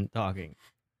 women talking.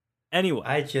 Anyway,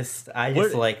 I just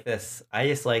like this. I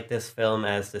just like this film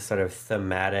as this sort of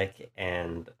thematic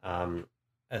and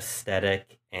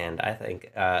aesthetic, and I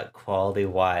think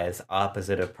quality-wise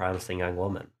opposite of Promising Young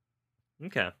Woman.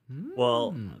 okay.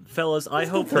 Well, fellas, I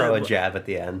hope Throw a that jab at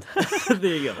the end.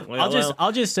 there you go. Well,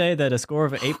 I'll just say that a score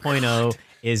of 8.0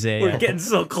 is a we're getting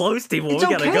so close, Timo. It's We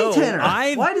gotta okay, go. Tanner.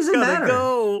 I've Why does it Gotta matter?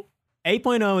 go.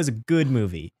 8.0 is a good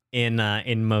movie in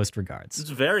most regards. It's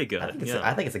very I good. think, Yeah.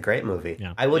 I think it's a great movie.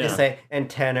 Yeah. I will just Yeah. say, and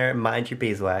Tanner, mind your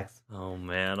beeswax. Oh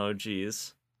man. Oh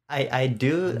jeez. I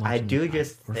do watching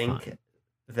just it. We're think fine.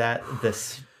 that the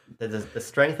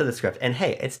strength of the script, and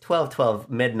hey, it's 12:12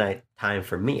 midnight time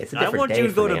for me. It's a I different want day you to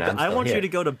for go me, to. and I'm I still want here. you to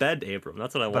go to bed, Abram.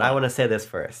 That's what I want. But I want to say this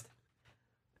first.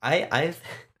 I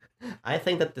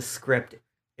think that the script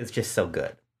is just so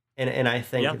good. And I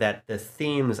think Yeah. that the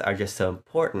themes are just so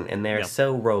important and they're Yeah.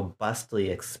 so robustly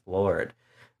explored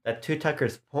that, to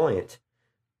Tucker's point,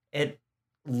 it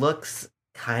looks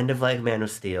kind of like Man of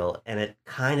Steel and it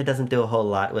kind of doesn't do a whole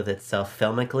lot with itself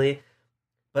filmically.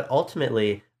 But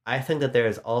ultimately, I think that there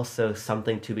is also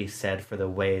something to be said for the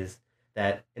ways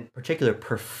that, in particular,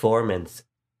 performance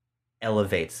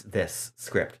elevates this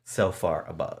script so far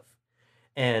above.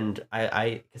 And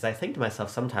because I think to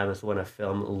myself sometimes when a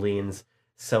film leans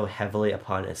so heavily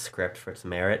upon a script for its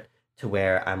merit to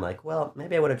where I'm like, well,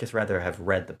 maybe I would have just rather have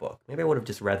read the book. Maybe I would have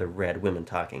just rather read Women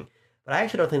Talking. But I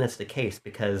actually don't think that's the case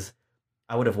because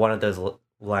I would have wanted those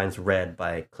lines read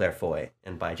by Claire Foy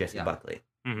and by Jessie Yeah. Buckley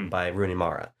Mhm. and by Rooney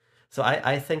Mara. So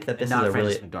I think that And this not is a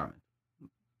really... Frances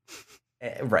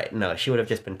McDormand. Right, no, she would have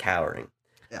just been cowering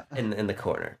Yeah. in the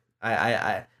corner.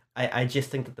 I just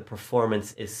think that the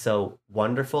performance is so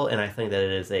wonderful, and I think that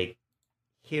it is a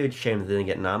huge shame that they didn't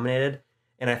get nominated.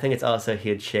 And I think it's also a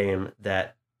huge shame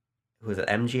that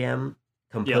MGM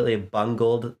completely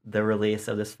bungled the release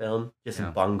of this film. Just Yeah.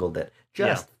 bungled it.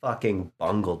 Just fucking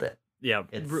bungled it. Yeah.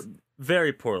 It's-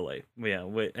 Very poorly. Yeah.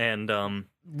 And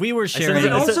We were said sharing. But it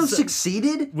Yeah, also so-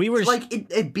 succeeded. we were So, like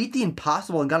it beat the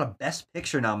impossible and got a Best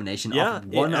Picture nomination off of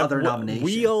one other nomination.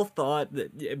 We all thought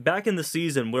that back in the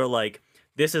season, we're like,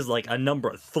 this is like a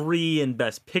number 3 in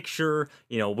Best Picture.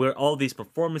 You know, where all these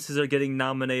performances are getting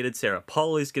nominated. Sarah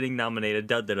Polley's getting nominated.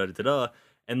 Da da da da da.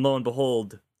 And lo and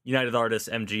behold, United Artists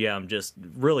MGM just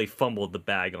really fumbled the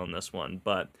bag on this one.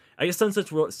 But I guess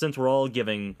since we're all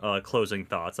giving closing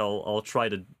thoughts, I'll try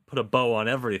to put a bow on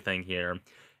everything here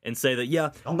and say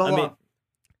that Don't go long.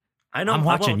 I know I'm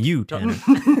watching you, Tanner.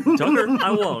 Tucker,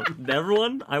 I won't.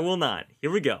 Everyone, I will not.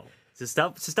 Here we go. So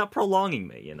stop prolonging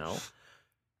me, you know?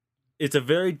 It's a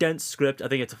very dense script. I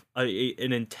think it's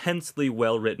an intensely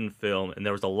well-written film, and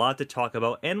there was a lot to talk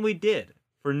about, and we did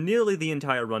for nearly the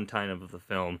entire runtime of the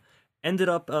film. Ended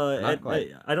up, I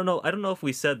don't know if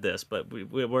we said this, but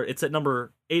it's at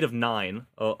number 8 of 9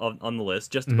 on the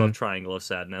list, just above Triangle of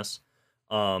Sadness.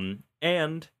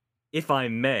 And if I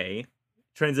may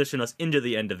transition us into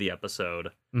the end of the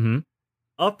episode.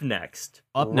 Up next,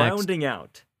 rounding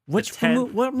out.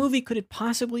 What movie could it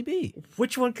possibly be?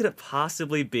 Which one could it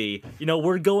possibly be? You know,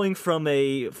 we're going from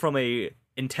a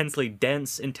intensely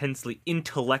dense, intensely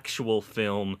intellectual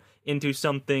film into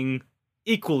something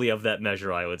equally of that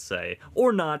measure, I would say,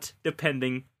 or not,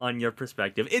 depending on your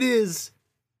perspective. It is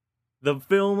the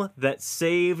film that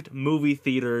saved movie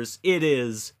theaters. It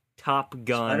is Top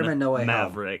Gun Spider-Man No Way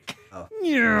Maverick.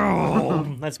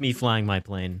 Home. That's me flying my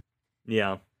plane.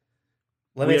 Yeah.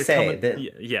 Let me say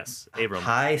that yes, Abram.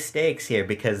 High stakes here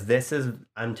because this is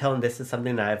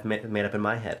something that I've made up in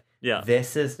my head. Yeah.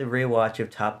 This is the rewatch of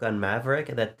Top Gun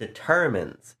Maverick that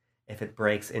determines if it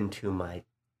breaks into my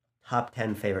top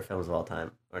 10 favorite films of all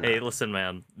time or not. Hey, listen,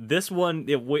 man. This one,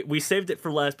 we saved it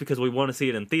for last because we want to see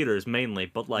it in theaters mainly,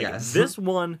 but this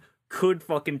one could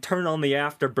fucking turn on the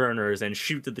afterburners and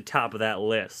shoot to the top of that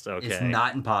list, okay? It's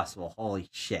not impossible. Holy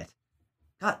shit.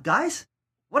 God, guys,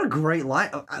 what a great line.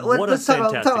 Let's talk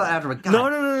about after.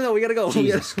 God. No, we gotta go.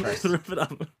 Jesus Christ. Rip it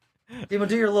up. Dimo,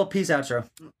 do your little peace outro.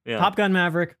 Yeah. Top Gun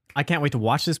Maverick. I can't wait to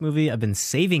watch this movie. I've been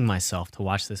saving myself to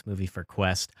watch this movie for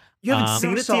Quest. You haven't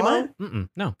seen it, Timo?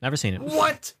 No, never seen it.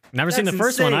 What? Never seen the That's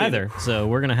first one insane. either. So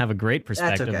we're gonna have a great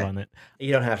perspective okay. on it.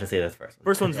 You don't have to see this first one.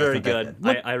 First one's very good.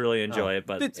 Look- I really enjoy it,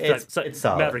 but It's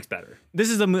solid. Maverick's better. This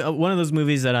is one of those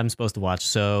movies that I'm supposed to watch,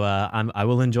 so I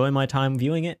will enjoy my time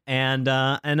viewing it. And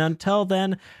until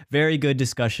then, very good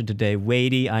discussion today.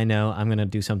 Weighty, I know. I'm gonna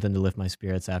do something to lift my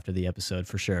spirits after the episode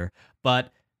for sure.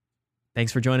 But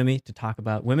thanks for joining me to talk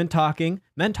about women talking,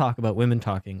 men talk about women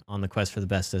talking on the quest for the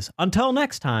bestest. Until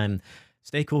next time,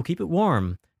 stay cool, keep it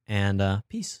warm, and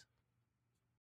peace.